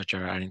career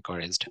researchers are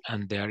encouraged.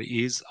 And there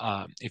is,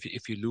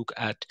 if you look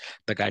at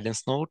the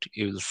guidance note,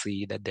 you will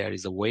see that there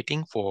is a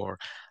waiting for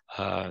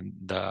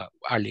the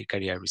early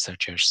career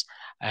researchers.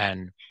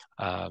 And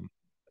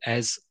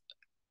as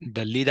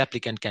the lead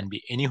applicant can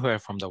be anywhere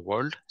from the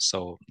world,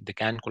 so they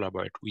can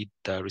collaborate with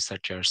the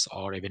researchers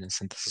or evidence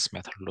synthesis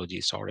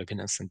methodologies or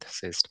evidence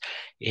synthesists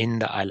in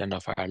the island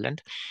of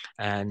Ireland.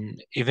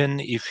 And even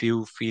if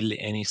you feel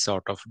any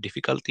sort of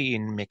difficulty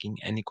in making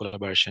any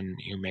collaboration,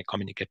 you may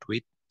communicate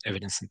with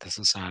Evidence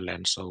Synthesis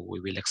Ireland. So we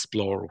will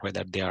explore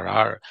whether there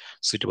are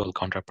suitable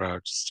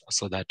counterparts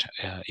so that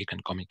you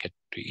can communicate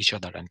to each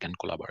other and can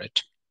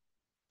collaborate.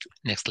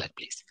 Next slide,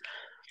 please.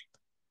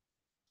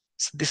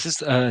 So this is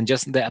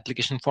just the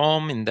application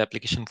form. In the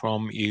application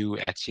form, you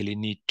actually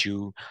need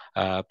to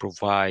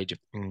provide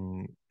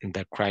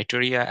the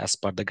criteria as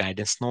per the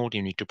guidance note.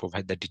 You need to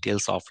provide the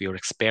details of your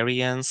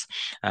experience.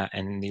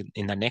 And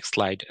in the next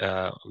slide,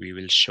 we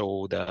will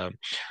show the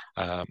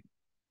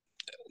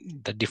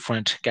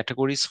different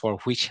categories for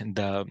which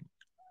the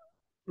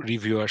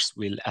reviewers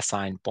will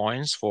assign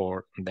points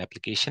for the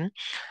application.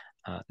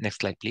 Next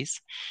slide, please.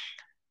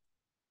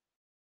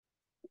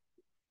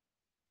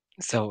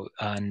 So,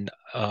 and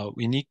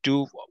we need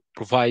to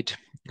provide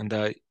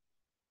the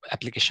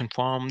application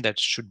form that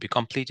should be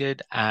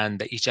completed,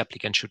 and each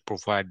applicant should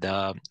provide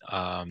the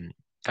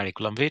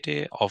curriculum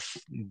vitae of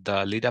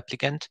the lead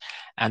applicant,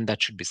 and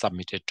that should be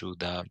submitted to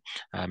the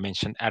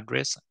mentioned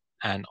address,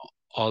 and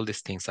all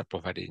these things are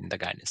provided in the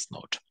guidance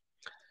note.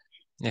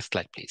 Next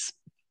slide, please.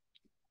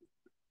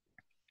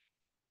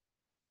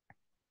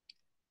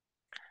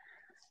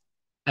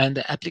 And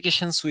the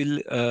applications will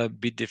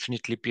be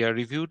definitely peer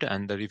reviewed,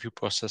 and the review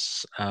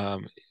process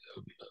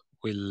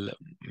will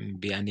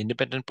be an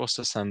independent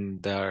process,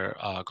 and their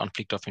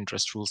conflict of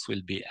interest rules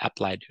will be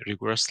applied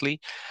rigorously.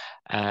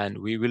 And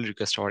we will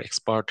request our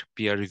expert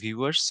peer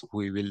reviewers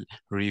who will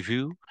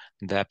review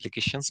the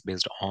applications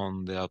based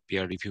on the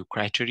peer review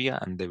criteria,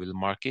 and they will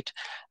mark it.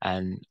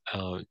 And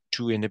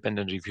 2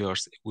 independent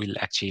reviewers will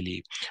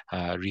actually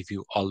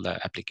review all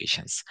the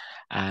applications.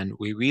 And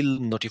we will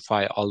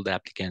notify all the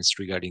applicants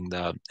regarding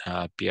the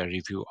peer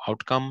review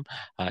outcome.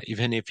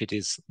 Even if it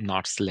is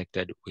not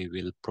selected, we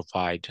will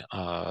provide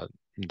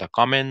the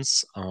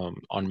comments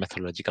on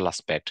methodological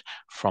aspect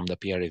from the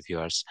peer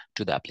reviewers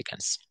to the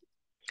applicants.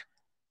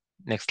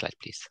 Next slide,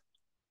 please.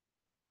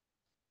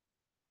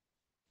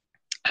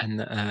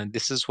 And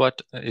this is what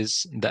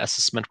is the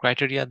assessment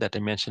criteria that I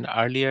mentioned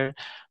earlier.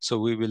 So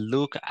we will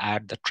look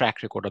at the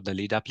track record of the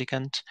lead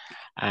applicant,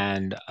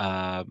 and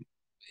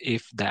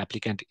if the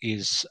applicant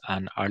is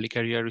an early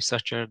career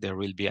researcher, there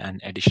will be an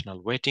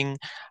additional weighting.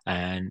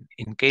 And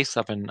in case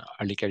of an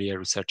early career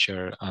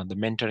researcher, the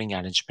mentoring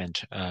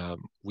arrangement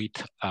with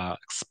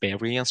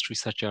experienced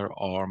researcher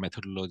or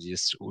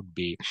methodologist would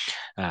be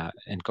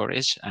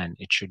encouraged, and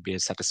it should be a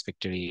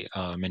satisfactory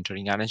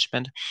mentoring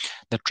arrangement.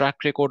 The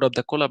track record of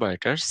the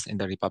collaborators in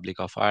the Republic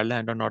of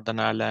Ireland or Northern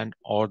Ireland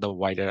or the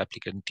wider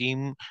applicant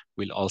team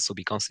will also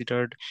be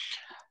considered.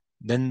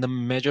 Then the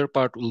major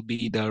part will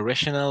be the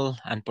rationale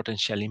and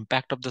potential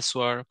impact of the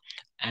SWAR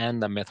and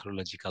the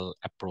methodological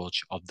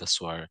approach of the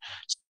SWAR.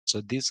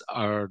 So these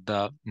are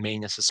the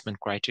main assessment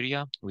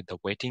criteria with the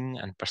weighting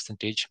and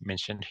percentage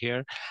mentioned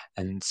here.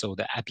 And so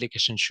the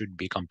application should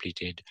be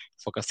completed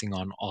focusing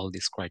on all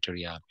these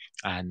criteria,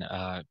 and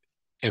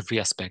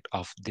every aspect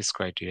of this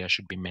criteria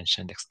should be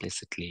mentioned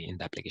explicitly in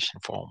the application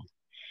form.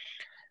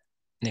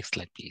 Next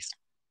slide, please.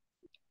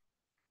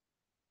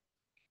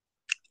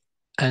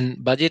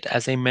 And budget,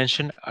 as I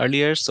mentioned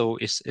earlier, so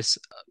it's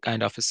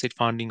kind of a seed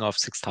funding of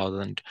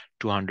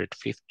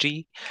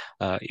 6,250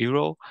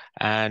 euro,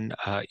 and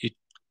it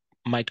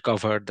might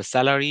cover the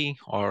salary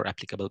or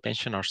applicable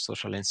pension or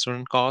social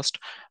insurance cost.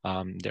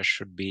 There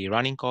should be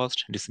running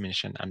cost,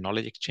 dissemination and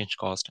knowledge exchange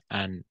cost,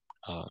 and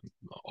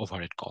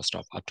overhead cost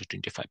of up to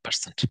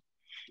 25%.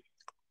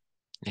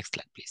 Next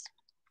slide, please.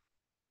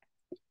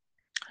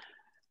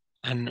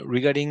 And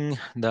regarding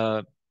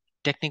the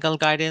technical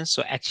guidance,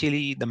 so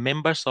actually the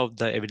members of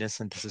the Evidence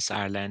Synthesis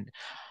Ireland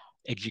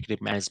Executive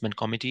Management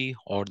Committee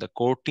or the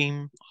core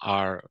team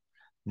are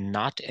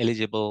not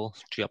eligible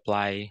to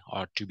apply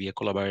or to be a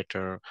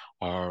collaborator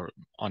or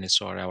on a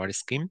SWAR award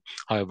scheme.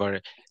 However,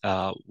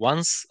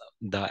 once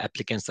the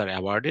applicants are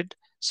awarded,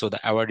 so the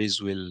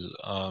awardees will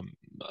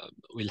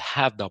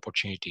have the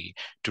opportunity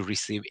to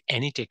receive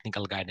any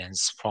technical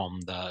guidance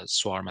from the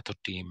SWAR method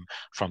team,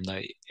 from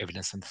the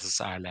Evidence Synthesis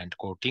Ireland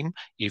core team,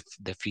 if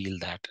they feel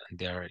that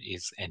there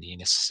is any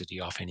necessity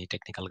of any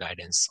technical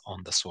guidance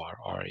on the SWAR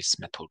or its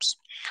methods.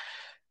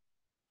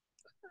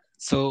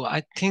 So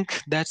I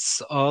think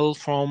that's all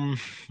from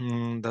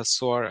the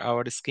SWAR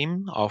award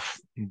scheme of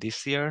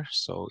this year.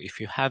 So if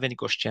you have any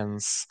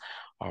questions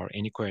or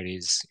any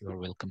queries, you're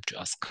welcome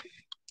to ask.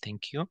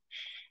 Thank you.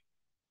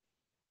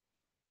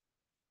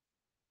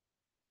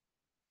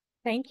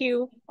 Thank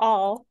you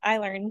all. I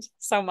learned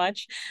so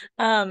much.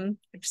 I'm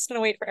just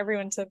gonna wait for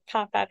everyone to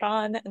pop back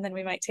on, and then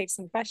we might take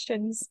some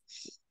questions.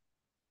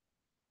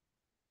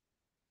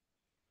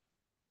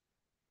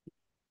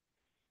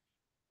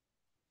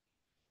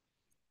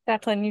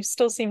 Declan, you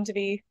still seem to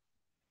be.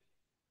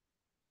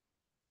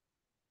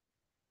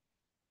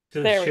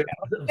 There we go.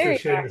 I'm still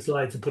sharing the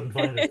slides and couldn't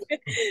find it.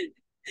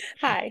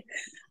 Hi.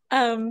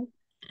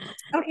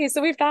 Okay,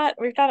 so we've got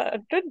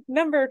a good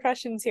number of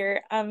questions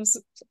here.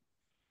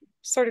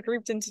 Sort of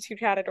grouped into two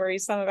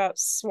categories, some about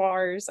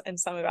SWARs and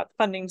some about the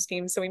funding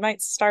scheme. So we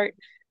might start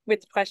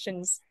with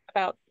questions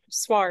about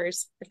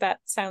SWARs, if that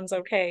sounds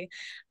okay,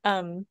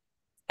 and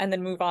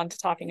then move on to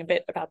talking a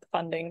bit about the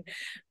funding.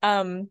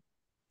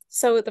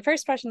 So the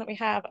first question that we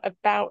have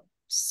about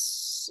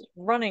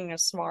running a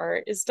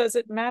SWAR is, does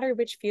it matter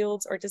which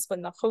fields or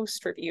discipline the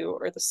host review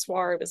or the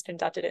SWAR was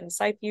conducted in?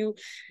 You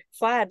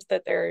flagged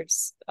that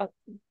there's a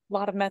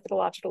lot of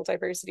methodological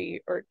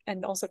diversity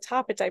and also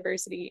topic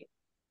diversity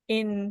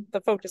in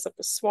the focus of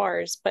the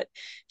SWARs, but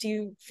do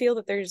you feel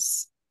that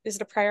is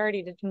it a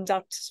priority to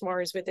conduct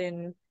SWARs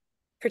within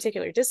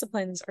particular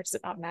disciplines, or does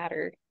it not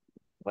matter?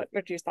 What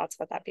would your thoughts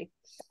about that be?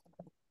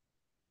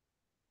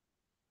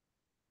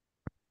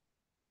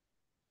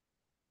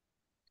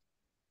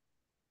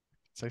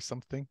 Say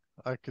something.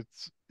 I could,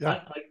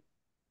 yeah.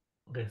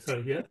 Okay,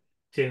 sorry, yeah,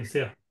 James,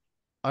 yeah.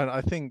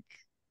 I think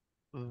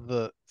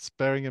that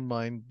bearing in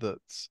mind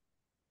that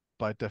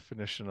by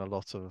definition a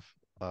lot of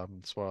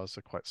SWARs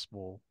are quite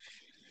small.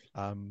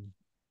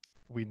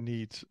 We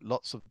need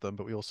lots of them,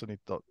 but we also need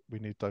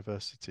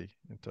diversity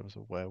in terms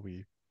of where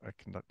we are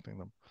conducting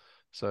them.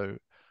 So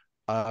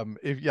I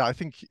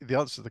think the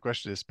answer to the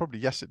question is probably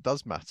yes, it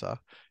does matter.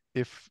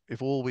 If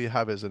all we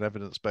have is an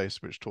evidence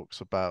base which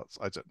talks about,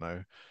 I don't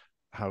know,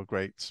 how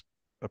great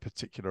a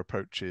particular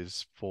approach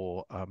is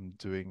for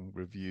doing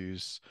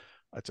reviews,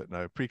 I don't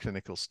know,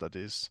 preclinical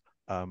studies,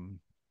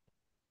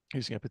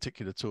 using a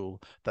particular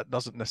tool, that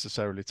doesn't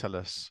necessarily tell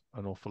us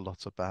an awful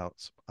lot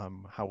about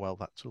how well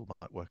that tool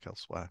might work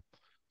elsewhere.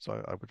 So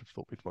I would have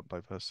thought we'd want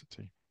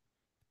diversity.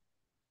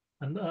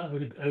 And I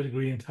would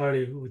agree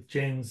entirely with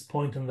James'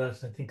 point on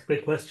that. I think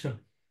great question.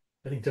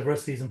 I think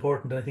diversity is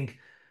important. I think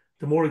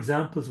the more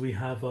examples we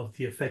have of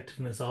the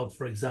effectiveness of,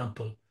 for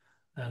example,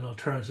 an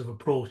alternative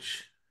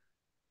approach,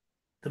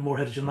 the more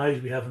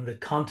heterogeneity we have in the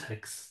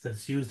context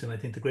that's used, and I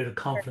think the greater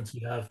confidence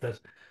we have that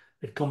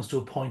it comes to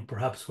a point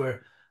perhaps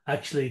where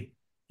actually,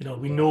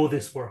 we know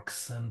this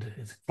works and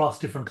it's across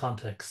different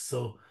contexts.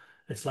 So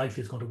it's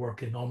likely it's going to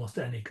work in almost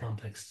any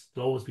context.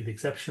 There'll always be the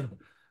exception.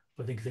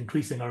 But I think it's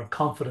increasing our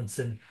confidence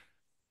in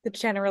the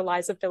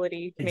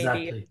generalizability,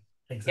 maybe.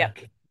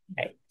 Exactly.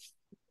 Yep. Okay.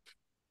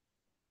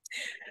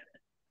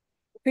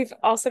 We've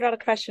also got a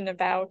question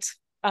about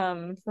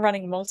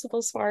running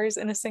multiple SWARs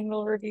in a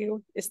single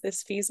review. Is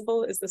this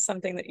feasible? Is this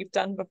something that you've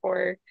done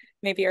before?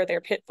 Maybe are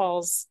there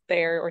pitfalls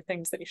there or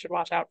things that you should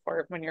watch out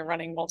for when you're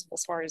running multiple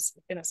SWARs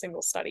in a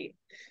single study?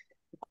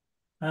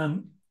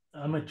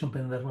 I might jump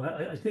in that one.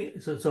 I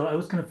think so. So I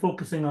was kind of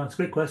focusing on, it's a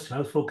great question. I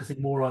was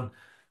focusing more on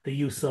the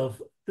use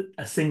of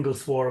a single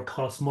SWAR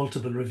across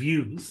multiple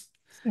reviews.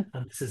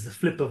 And this is the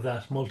flip of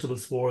that, multiple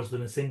SWARs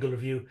within a single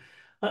review.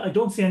 I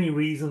don't see any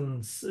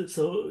reasons.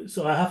 So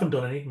I haven't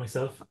done any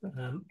myself.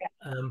 I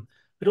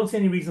don't see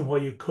any reason why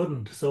you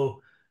couldn't.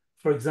 So,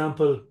 for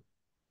example,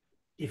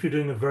 if you're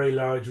doing a very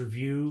large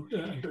review,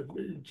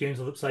 James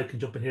on the side can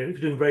jump in here. If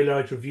you're doing a very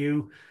large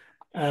review,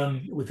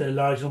 with a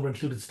large number of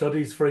included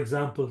studies, for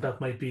example,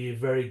 that might be a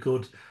very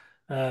good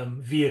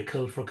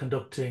vehicle for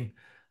conducting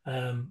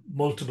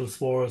multiple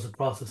SWARs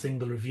across a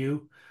single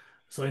review.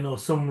 So I know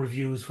some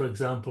reviews, for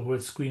example,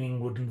 where screening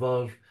would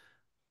involve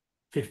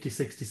 50,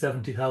 60,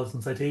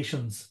 70,000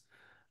 citations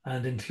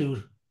and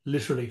include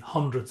literally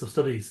hundreds of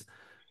studies.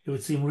 It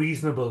would seem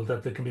reasonable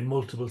that there can be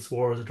multiple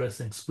SWARs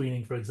addressing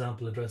screening, for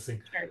example,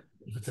 addressing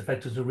if it's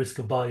affected the risk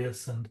of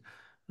bias, and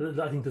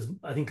I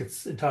think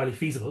it's entirely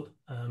feasible.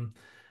 Um,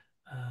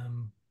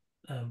 um,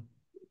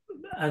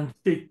 and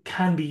it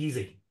can be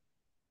easy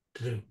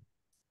to do.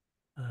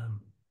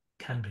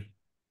 Can be.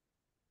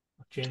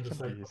 James, Can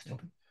aside be easy.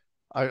 something.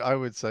 I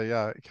would say,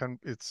 yeah, it can.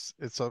 It's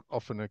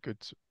often a good,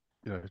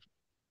 you know,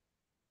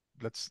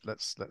 let's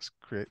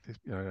create this,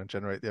 you know, and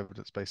generate the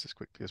evidence base as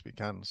quickly as we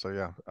can. So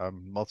yeah,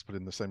 multiple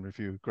in the same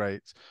review,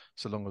 great,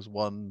 so long as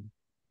one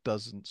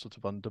doesn't sort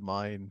of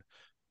undermine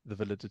the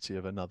validity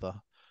of another,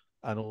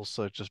 and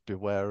also just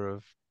beware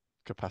of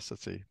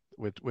capacity.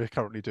 We're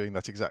currently doing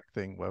that exact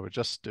thing where we're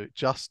just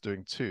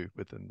doing two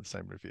within the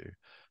same review,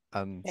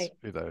 and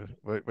you know,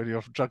 when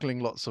you're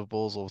juggling lots of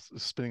balls or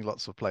spinning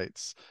lots of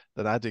plates,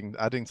 then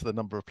adding to the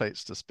number of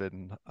plates to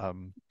spin,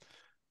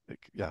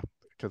 yeah,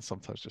 can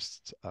sometimes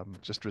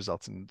just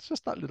result in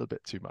just that little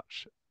bit too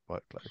much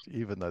workload,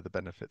 even though the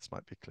benefits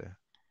might be clear.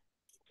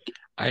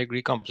 I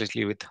agree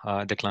completely with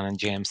Declan and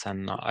James,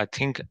 and I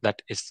think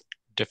that is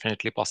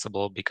definitely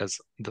possible because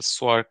the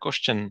SWAR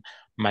question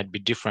might be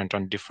different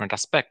on different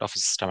aspect of a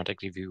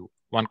systematic review.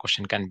 One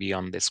question can be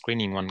on the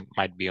screening, one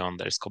might be on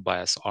the risk of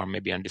bias, or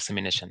maybe on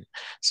dissemination.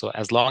 So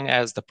as long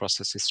as the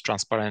process is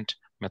transparent,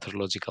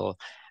 methodological,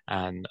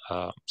 and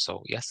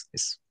so yes,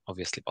 it's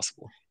obviously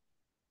possible.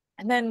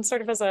 And then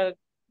sort of as a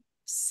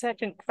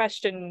second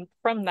question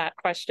from that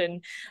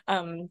question,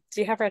 do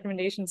you have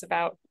recommendations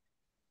about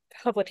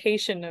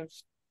publication of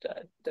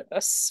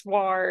a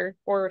SWAR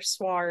or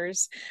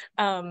SWARs?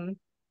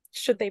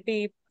 Should they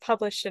be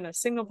published in a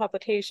single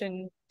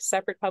publication,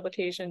 separate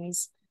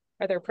publications?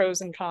 Are there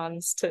pros and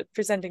cons to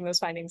presenting those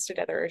findings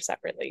together or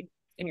separately,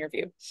 in your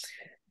view?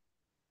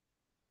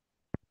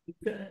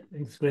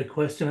 It's a great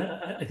question.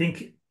 I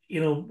think,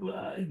 you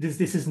know, this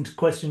isn't a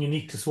question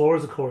unique to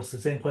SWARs, of course. The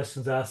same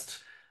questions asked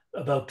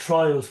about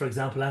trials, for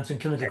example, answering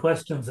clinical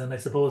questions. And I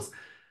suppose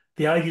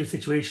the ideal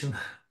situation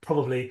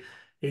probably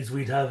is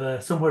we'd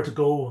have somewhere to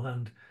go,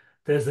 and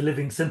there's a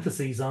living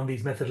syntheses on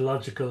these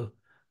methodological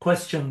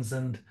questions,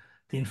 and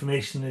the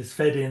information is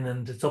fed in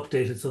and it's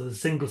updated. So there's a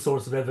single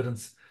source of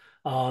evidence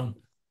on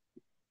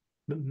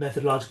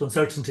methodological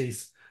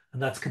uncertainties,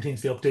 and that's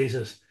continuously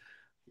updated.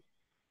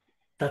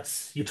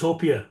 That's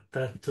utopia.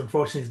 That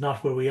unfortunately is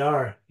not where we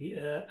are.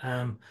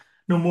 No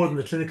more than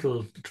the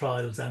clinical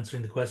trials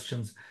answering the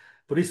questions,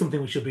 but it's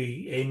something we should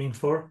be aiming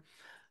for.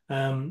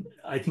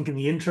 I think in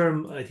the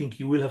interim, I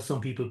think you will have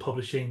some people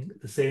publishing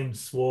the same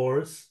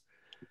SWARs,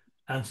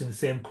 answering the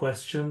same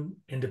question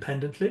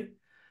independently.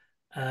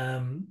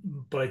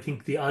 But I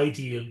think the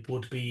ideal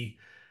would be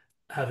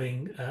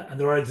having, and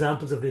there are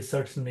examples of this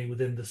certainly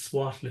within the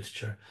SWOT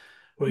literature,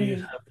 where you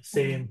have the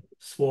same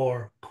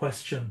SWAR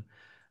question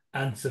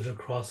answered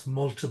across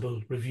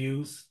multiple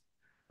reviews,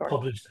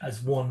 published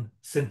as one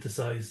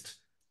synthesized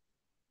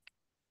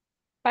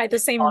by the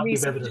same body of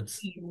research evidence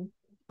team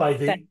by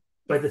that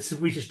the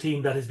research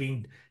team that has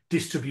been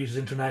distributed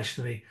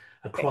internationally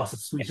across a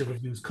suite of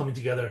reviews, coming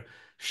together,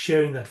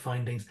 sharing that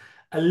findings.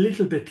 A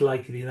little bit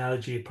like the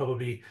analogy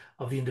probably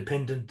of the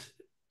independent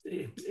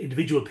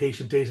individual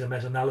patient data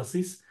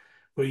meta-analysis,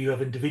 where you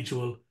have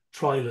individual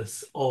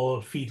trialists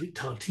all feed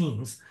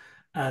teams,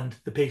 and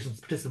the patients,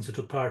 participants who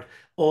took part,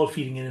 all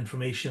feeding in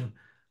information,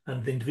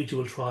 and the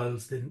individual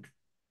trials, the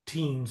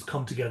teams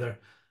come together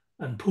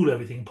and pool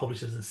everything and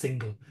publish it as a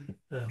single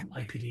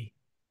IPD.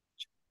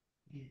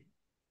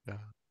 Yeah,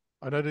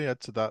 I'd only add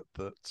to that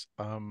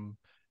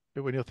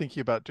when you're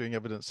thinking about doing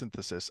evidence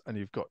synthesis and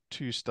you've got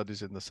two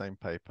studies in the same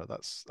paper,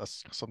 that's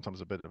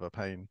sometimes a bit of a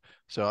pain.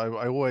 So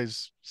I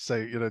always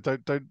say, you know,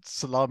 don't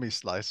salami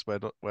slice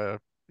where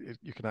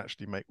you can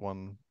actually make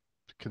one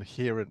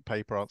coherent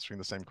paper answering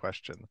the same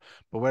question,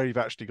 but where you've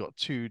actually got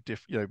two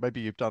different, you know,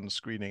 maybe you've done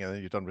screening and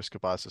then you've done risk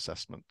of bias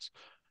assessments.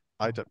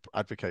 I'd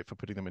advocate for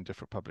putting them in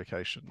different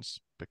publications,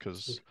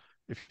 because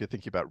if you're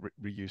thinking about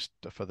reuse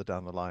further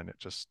down the line, it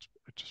just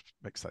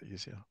makes that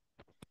easier.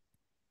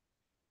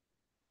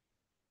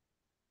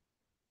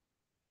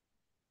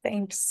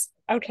 Thanks.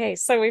 Okay,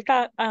 so we've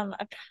got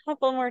a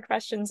couple more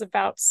questions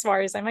about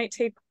SWARs. I might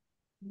take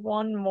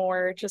one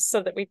more just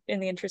so that we, in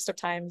the interest of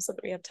time, so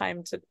that we have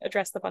time to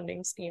address the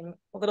funding scheme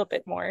a little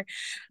bit more.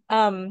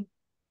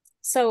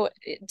 So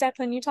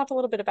Declan, you talked a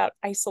little bit about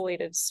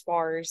isolated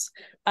SWARs,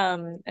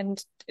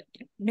 and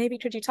maybe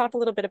could you talk a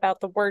little bit about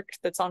the work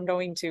that's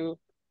ongoing to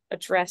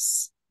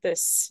address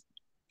this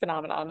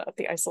phenomenon of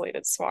the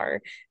isolated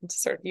SWAR and to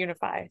sort of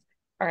unify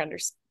our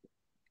understanding?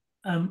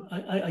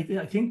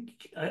 I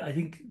think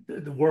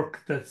the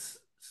work that's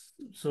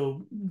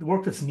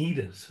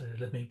needed,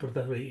 let me put it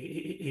that way,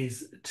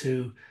 is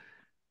to,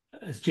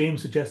 as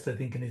James suggested, I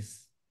think in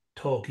his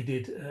talk he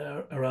did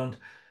around,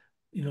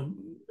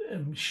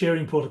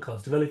 sharing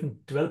protocols,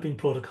 developing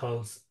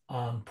protocols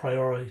on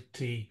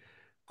priority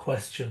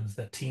questions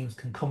that teams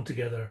can come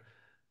together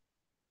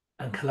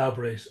and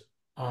collaborate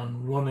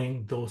on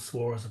running those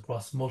SWARs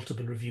across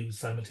multiple reviews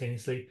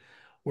simultaneously,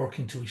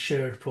 working to a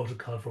shared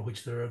protocol for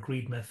which there are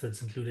agreed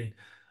methods, including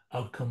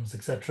outcomes,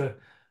 etc.,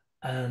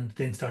 and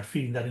then start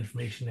feeding that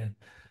information in.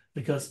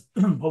 Because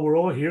what we're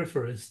all here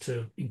for is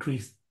to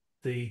increase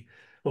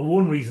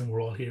one reason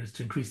we're all here is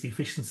to increase the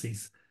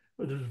efficiencies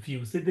of the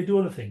reviews. They do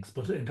other things,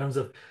 but in terms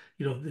of,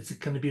 it's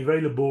going to be a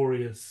very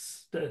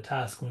laborious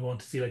task. We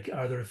want to see, like,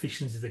 are there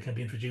efficiencies that can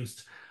be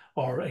introduced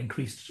or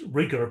increased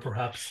rigor,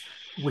 perhaps,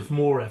 with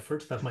more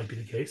effort. That might be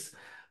the case,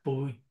 but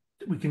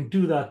we can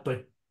do that.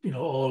 But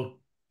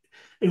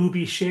it would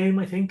be a shame,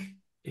 I think,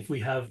 if we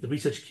have the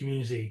research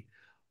community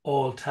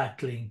all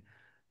tackling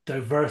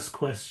diverse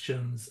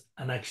questions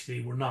and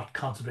actually we're not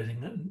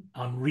concentrating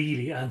on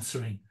really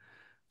answering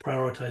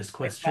prioritized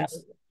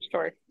questions.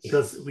 Sure.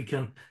 Because we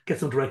can get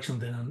some direction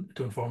then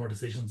to inform our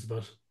decisions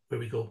about where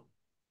we go.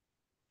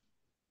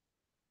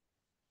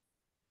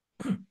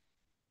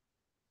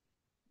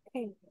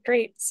 Okay,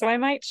 great. So I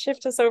might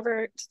shift us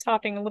over to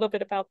talking a little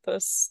bit about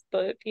the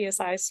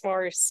ESI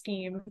SWAR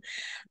scheme.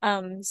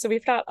 So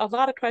we've got a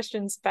lot of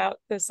questions about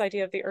this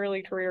idea of the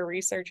early career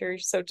researcher.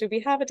 So do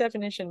we have a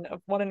definition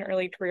of what an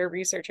early career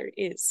researcher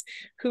is?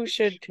 Who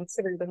should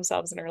consider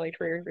themselves an early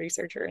career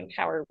researcher, and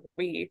how are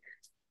we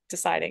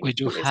deciding? We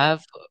do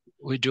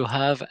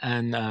have,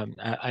 and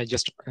I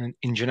just,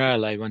 in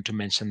general, I want to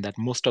mention that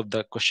most of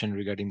the question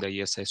regarding the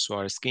ESI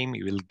SWAR scheme,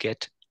 you will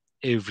get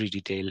every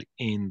detail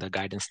in the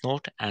guidance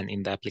note and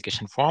in the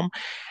application form.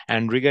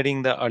 And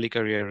regarding the early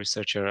career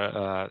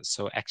researcher,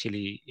 so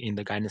actually in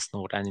the guidance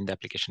note and in the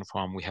application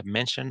form, we have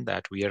mentioned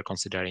that we are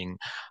considering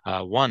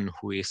one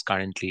who is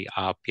currently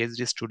a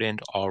PhD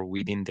student or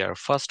within their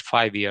first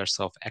 5 years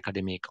of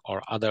academic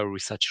or other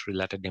research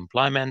related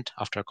employment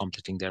after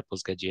completing their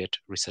postgraduate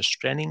research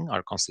training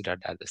are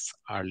considered as this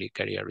early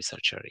career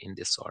researcher in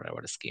this SWAR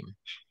award scheme.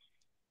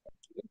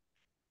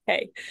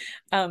 Okay,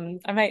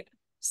 I might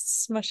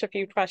smush a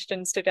few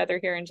questions together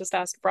here and just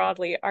ask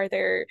broadly, are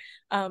there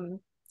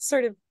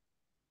sort of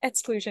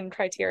exclusion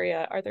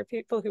criteria? Are there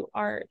people who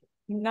are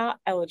not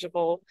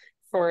eligible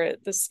for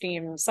the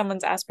scheme?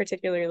 Someone's asked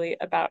particularly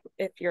about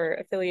if you're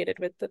affiliated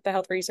with the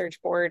Health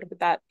Research Board, would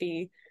that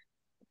be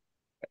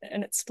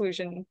an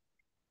exclusion?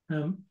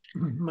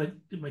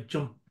 Might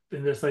jump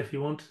in there slightly if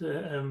you want.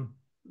 No,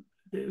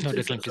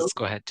 Declan, please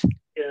go ahead.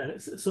 Yeah,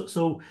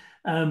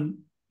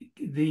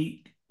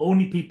 the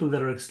only people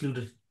that are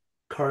excluded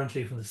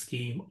currently from the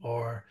scheme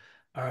are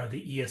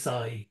the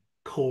ESI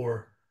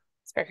core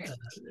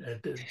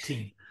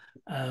team.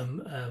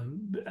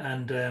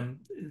 The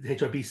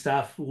HRB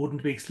staff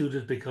wouldn't be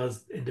excluded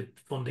because the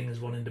funding is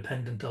run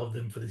independent of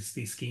them for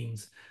these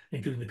schemes,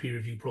 including the peer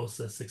review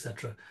process,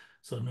 etc.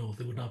 So no,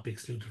 they would not be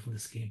excluded from the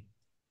scheme.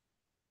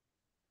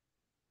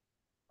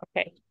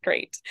 Okay,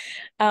 great.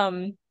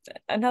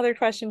 Another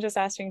question just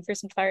asking for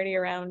some clarity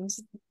around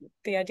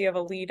the idea of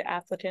a lead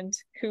applicant.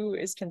 Who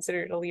is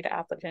considered a lead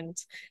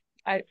applicant?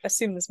 I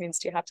assume this means,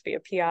 do you have to be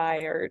a PI,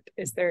 or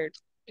is there...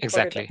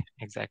 Exactly.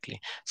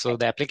 So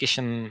the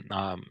application,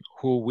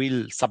 who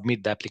will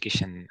submit the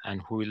application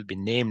and who will be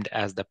named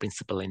as the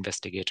principal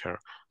investigator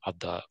of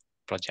the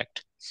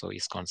project, so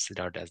is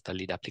considered as the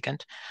lead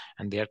applicant.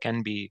 And there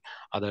can be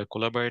other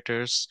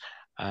collaborators.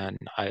 And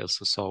I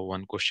also saw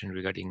one question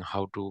regarding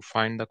how to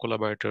find the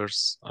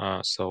collaborators.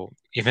 So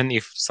even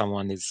if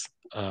someone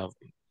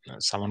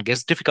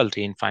gets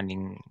difficulty in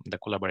finding the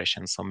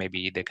collaboration, so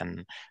maybe they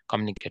can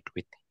communicate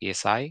with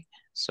ESI.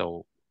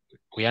 So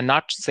we are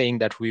not saying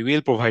that we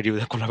will provide you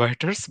the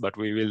collaborators, but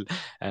we will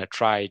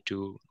try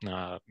to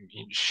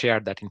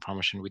share that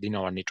information within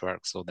our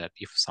network so that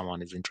if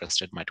someone is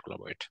interested, might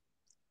collaborate.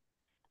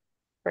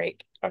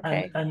 Great.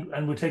 Okay.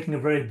 And we're taking a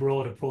very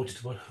broad approach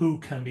to who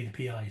can be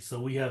the PI.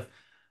 So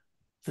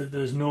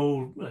there's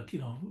no,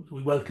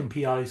 we welcome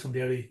PIs from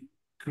the early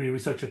career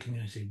researcher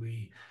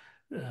community.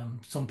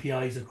 Some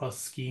PIs across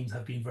schemes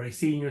have been very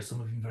senior, some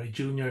have been very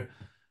junior.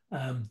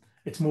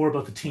 It's more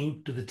about the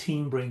team. Do the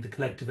team bring the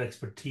collective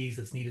expertise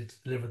that's needed to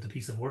deliver the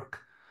piece of work,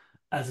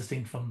 as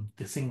distinct from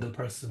the single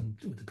person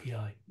with the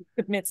PI?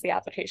 Submits the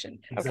application.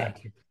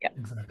 Exactly. Okay. Yep.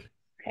 Exactly.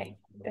 Okay,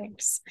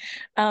 thanks.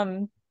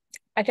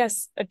 I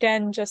guess,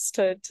 again, just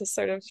to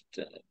sort of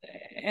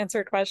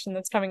answer a question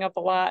that's coming up a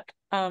lot,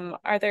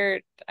 are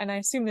there, and I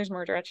assume there's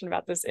more direction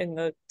about this in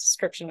the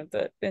description of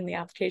in the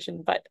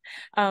application, but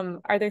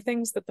are there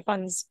things that the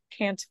funds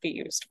can't be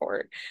used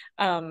for?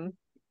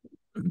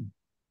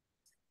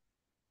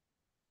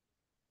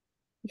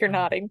 You're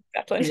nodding,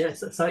 Declan. Yes,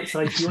 Si, do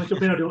you want to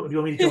jump in, or do you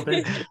want me to jump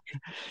in?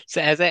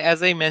 So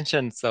as I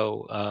mentioned,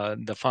 so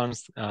the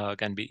funds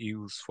can be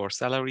used for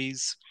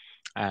salaries,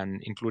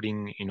 and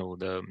including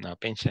the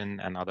pension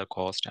and other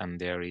cost, and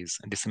there is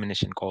a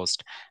dissemination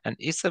cost, and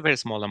it's a very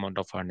small amount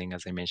of funding,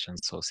 as I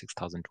mentioned, so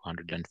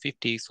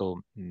 6,250.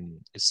 So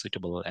it's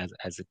suitable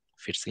as it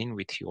fits in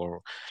with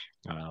your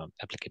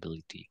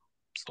applicability.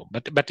 So,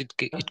 but it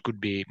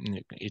could be,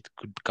 it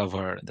could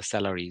cover the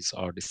salaries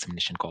or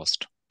dissemination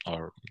cost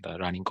or the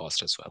running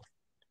cost as well.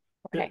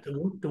 Okay.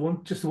 The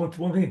one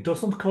thing it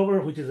doesn't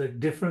cover, which is a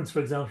difference,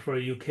 for example, for our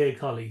UK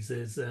colleagues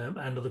is and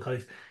other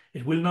colleagues,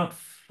 it will not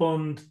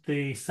fund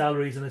the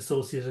salaries and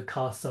associated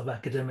costs of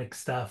academic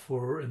staff who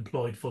are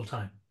employed full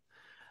time.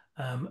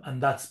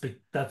 And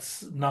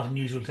that's not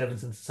unusual to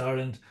Evidence Synthesis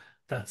Ireland.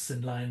 That's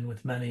in line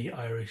with many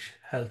Irish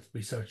health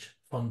research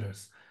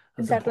funders.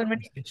 Declan,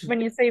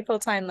 when you say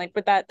full-time, like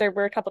with that, there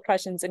were a couple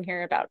questions in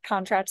here about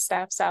contract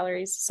staff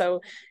salaries.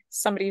 So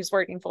somebody who's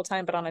working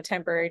full-time but on a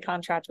temporary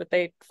contract, would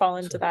they fall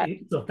into that?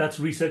 So if that's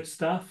research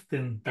staff,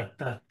 then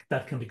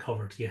that can be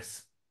covered,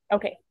 yes.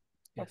 Okay.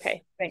 Yes.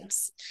 Okay,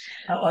 thanks.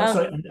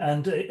 Sorry,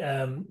 and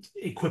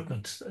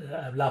equipment,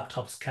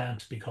 laptops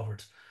can't be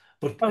covered.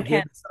 But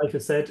again,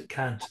 SIFA said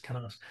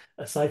cannot.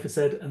 SIFA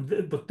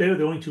said, but they're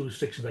the only two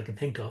restrictions I can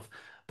think of.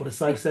 But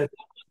SIFA said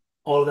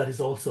all of that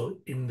is also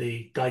in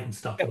the guidance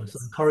document. So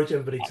I encourage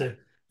everybody to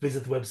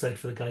visit the website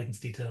for the guidance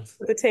details.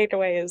 The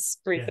takeaway is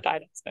read the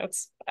guidance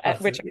notes.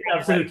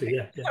 Absolutely,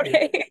 yeah.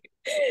 Okay.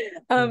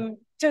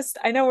 Just,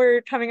 I know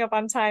we're coming up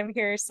on time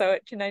here, so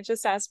can I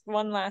just ask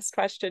one last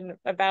question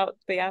about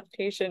the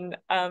application?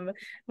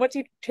 What do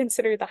you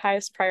consider the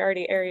highest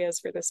priority areas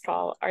for this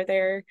call? Are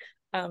there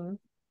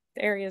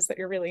areas that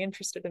you're really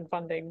interested in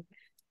funding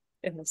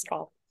in this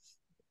call?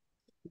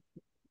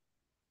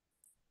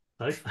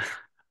 Right.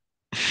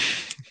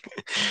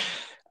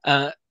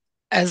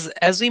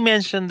 As we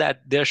mentioned,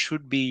 that there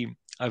should be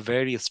a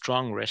very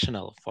strong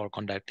rationale for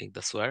conducting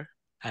the SWAR,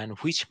 and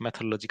which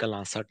methodological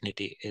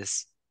uncertainty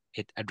is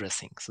it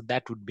addressing. So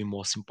that would be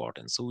most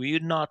important. So we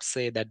would not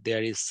say that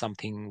there is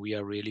something we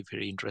are really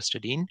very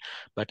interested in,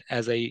 but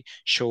as I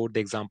showed the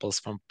examples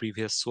from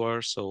previous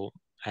SWAR, so,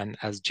 and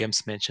as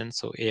James mentioned,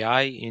 so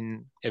AI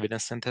in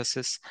evidence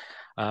synthesis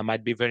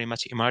might be very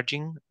much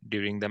emerging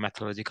during the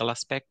methodological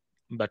aspect,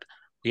 but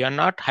we are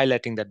not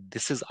highlighting that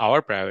this is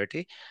our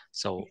priority.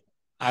 So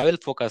I will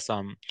focus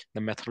on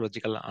the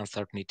methodological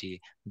uncertainty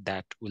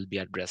that will be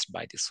addressed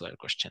by this SWAR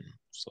question.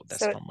 So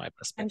that's from my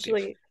perspective.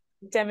 Essentially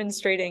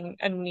demonstrating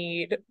a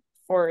need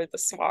for the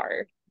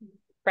SWAR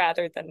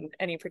rather than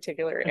any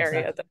particular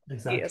area that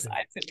ESI is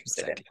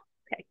interested in.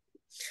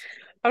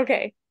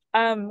 Okay.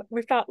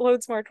 We've got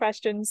loads more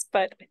questions,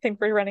 but I think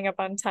we're running up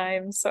on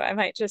time. So I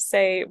might just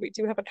say we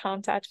do have a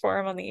contact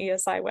form on the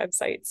ESI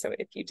website. So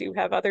if you do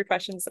have other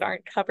questions that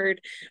aren't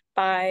covered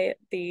by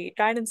the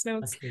guidance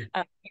notes, you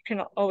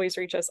can always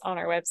reach us on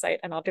our website,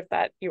 and I'll give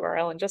that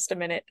URL in just a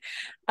minute.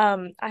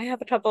 I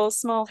have a couple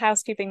small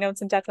housekeeping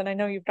notes, and Declan, I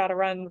know you've got to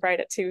run right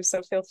at 2,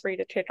 so feel free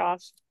to kick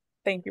off.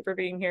 Thank you for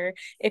being here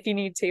if you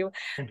need to.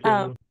 Thank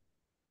you.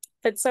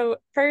 But so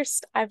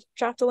first, I've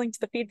dropped a link to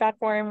the feedback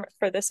form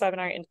for this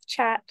webinar in the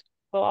chat.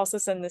 We'll also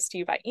send this to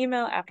you by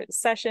email after the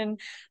session.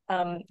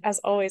 As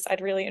always, I'd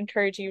really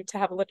encourage you to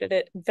have a look at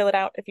it and fill it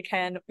out if you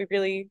can. We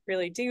really,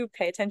 really do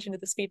pay attention to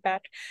this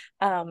feedback.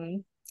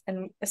 And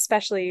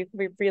especially,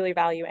 we really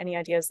value any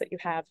ideas that you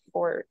have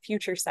for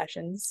future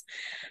sessions.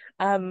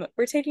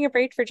 We're taking a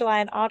break for July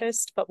and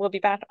August, but we'll be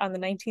back on the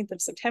 19th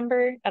of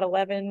September at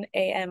 11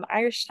 a.m.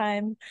 Irish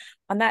time.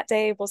 On that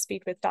day, we'll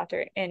speak with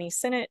Dr. Annie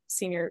Sinnott,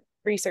 Senior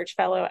Research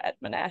Fellow at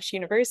Monash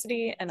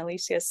University, and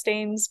Alicia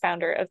Staines,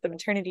 founder of the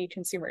Maternity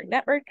Consumer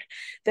Network.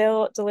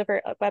 They'll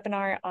deliver a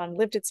webinar on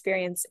lived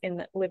experience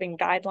in living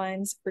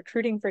guidelines,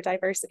 recruiting for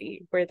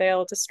diversity, where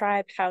they'll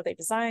describe how they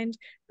designed,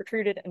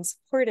 recruited, and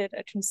supported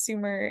a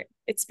consumer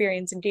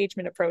experience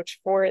engagement approach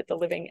for the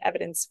living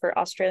evidence for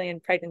Australian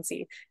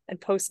pregnancy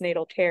and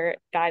postnatal care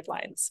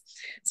guidelines.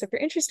 So if you're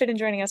interested in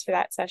joining us for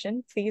that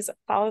session, please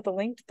follow the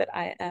link that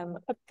I am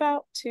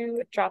about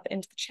to drop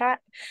into the chat.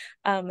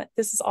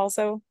 This is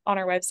also on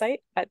our website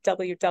at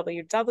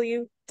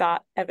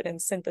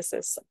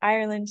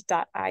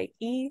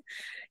www.evidencesynthesisireland.ie.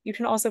 You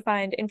can also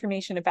find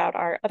information about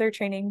our other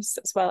trainings,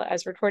 as well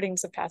as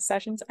recordings of past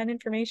sessions and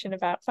information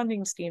about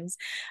funding schemes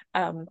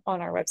on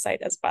our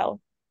website as well.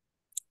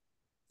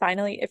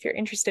 Finally, if you're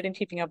interested in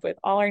keeping up with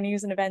all our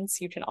news and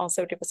events, you can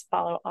also give us a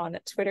follow on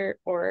Twitter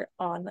or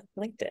on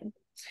LinkedIn.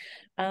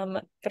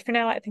 But for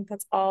now, I think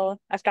that's all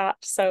I've got.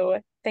 So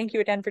thank you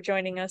again for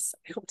joining us.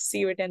 I hope to see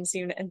you again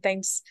soon. And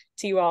thanks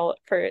to you all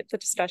for the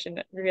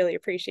discussion. Really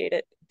appreciate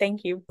it.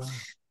 Thank you.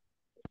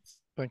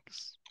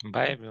 Thanks.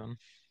 Bye, everyone.